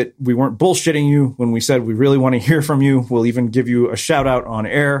know that we weren't bullshitting you when we said we really want to hear from you. We'll even give you a shout out on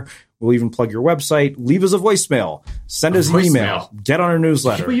air We'll even plug your website. Leave us a voicemail. Send us an email. Get on our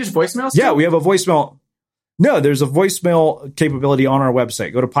newsletter. People use voicemails? Yeah, we have a voicemail. No, there's a voicemail capability on our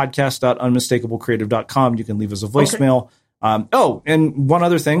website. Go to podcast.unmistakablecreative.com. You can leave us a voicemail. Okay. And one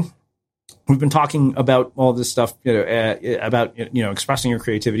other thing. We've been talking about all this stuff, about expressing your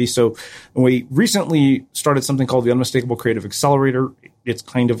creativity. So we recently started something called the Unmistakable Creative Accelerator. It's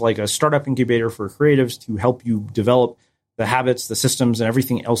kind of like a startup incubator for creatives to help you develop the habits, the systems, and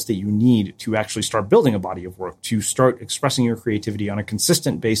everything else that you need to actually start building a body of work, to start expressing your creativity on a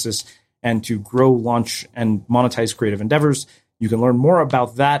consistent basis, and to grow, launch, and monetize creative endeavors. You can learn more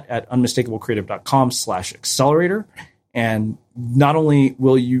about that at unmistakablecreative.com/accelerator. And not only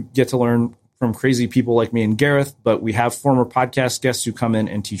will you get to learn from crazy people like me and Gareth, but we have former podcast guests who come in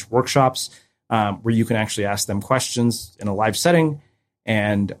and teach workshops where you can actually ask them questions in a live setting.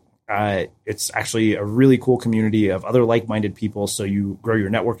 And it's actually a really cool community of other like-minded people. So you grow your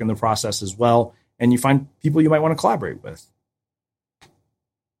network in the process as well. And you find people you might want to collaborate with.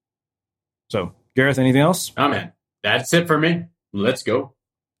 So, Gareth, anything else? Oh, man. That's it for me. Let's go.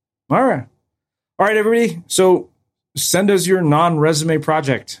 All right, everybody. So send us your non-resume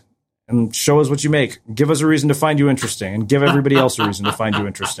project and show us what you make. Give us a reason to find you interesting, and give everybody else a reason to find you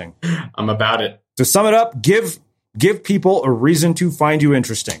interesting. I'm about it. To sum it up, give people a reason to find you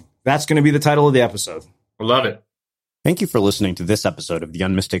interesting. That's going to be the title of the episode. I love it. Thank you for listening to this episode of the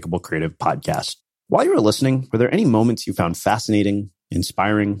Unmistakable Creative Podcast. While you were listening, were there any moments you found fascinating,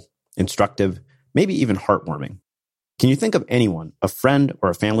 inspiring, instructive, maybe even heartwarming? Can you think of anyone, a friend or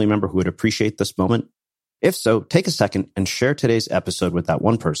a family member who would appreciate this moment? If so, take a second and share today's episode with that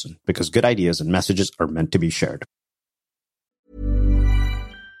one person, because good ideas and messages are meant to be shared.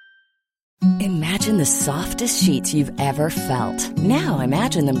 Imagine the softest sheets you've ever felt. Now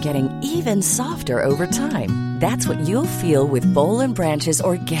imagine them getting even softer over time. That's what you'll feel with Boll & Branch's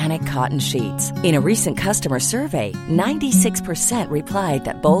organic cotton sheets. In a recent customer survey, 96% replied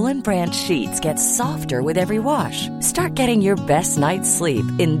that Boll & Branch sheets get softer with every wash. Start getting your best night's sleep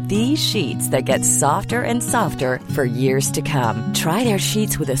in these sheets that get softer and softer for years to come. Try their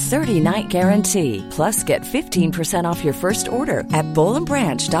sheets with a 30-night guarantee. Plus, get 15% off your first order at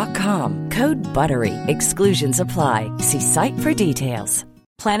bollandbranch.com. Code BUTTERY. Exclusions apply. See site for details.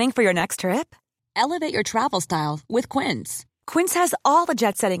 Planning for your next trip? Elevate your travel style with Quince. Quince has all the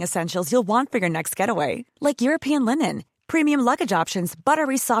jet-setting essentials you'll want for your next getaway, like European linen, premium luggage options,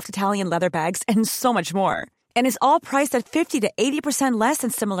 buttery soft Italian leather bags, and so much more. And is all priced at 50 to 80% less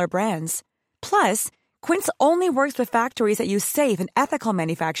than similar brands. Plus, Quince only works with factories that use safe and ethical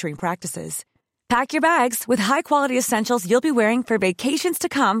manufacturing practices. Pack your bags with high-quality essentials you'll be wearing for vacations to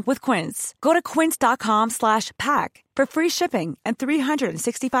come with Quince. Go to quince.com/pack for free shipping and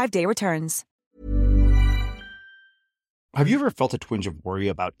 365-day returns. Have you ever felt a twinge of worry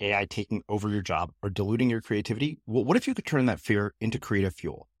about AI taking over your job or diluting your creativity? Well, what if you could turn that fear into creative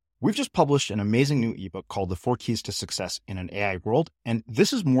fuel? We've just published an amazing new ebook called The 4 Keys to Success in an AI World, and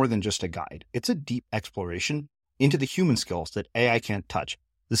this is more than just a guide. It's a deep exploration into the human skills that AI can't touch,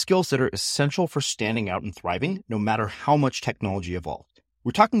 the skills that are essential for standing out and thriving, no matter how much technology evolved.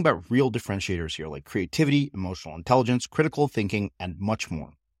 We're talking about real differentiators here, like creativity, emotional intelligence, critical thinking, and much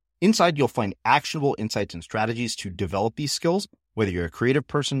more. Inside, you'll find actionable insights and strategies to develop these skills, whether you're a creative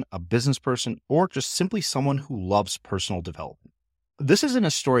person, a business person, or just simply someone who loves personal development. This isn't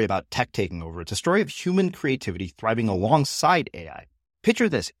a story about tech taking over. It's a story of human creativity thriving alongside AI. Picture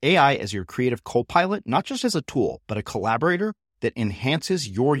this, AI as your creative co-pilot, not just as a tool, but a collaborator that enhances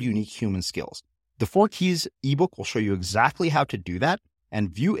your unique human skills. The 4 Keys ebook will show you exactly how to do that and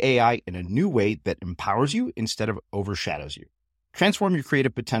view AI in a new way that empowers you instead of overshadows you. Transform your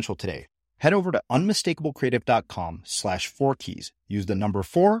creative potential today. Head over to unmistakablecreative.com/4keys. Use the number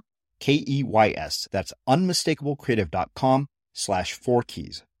 4, KEYS. That's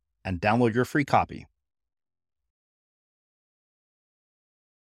unmistakablecreative.com/4keys and download your free copy.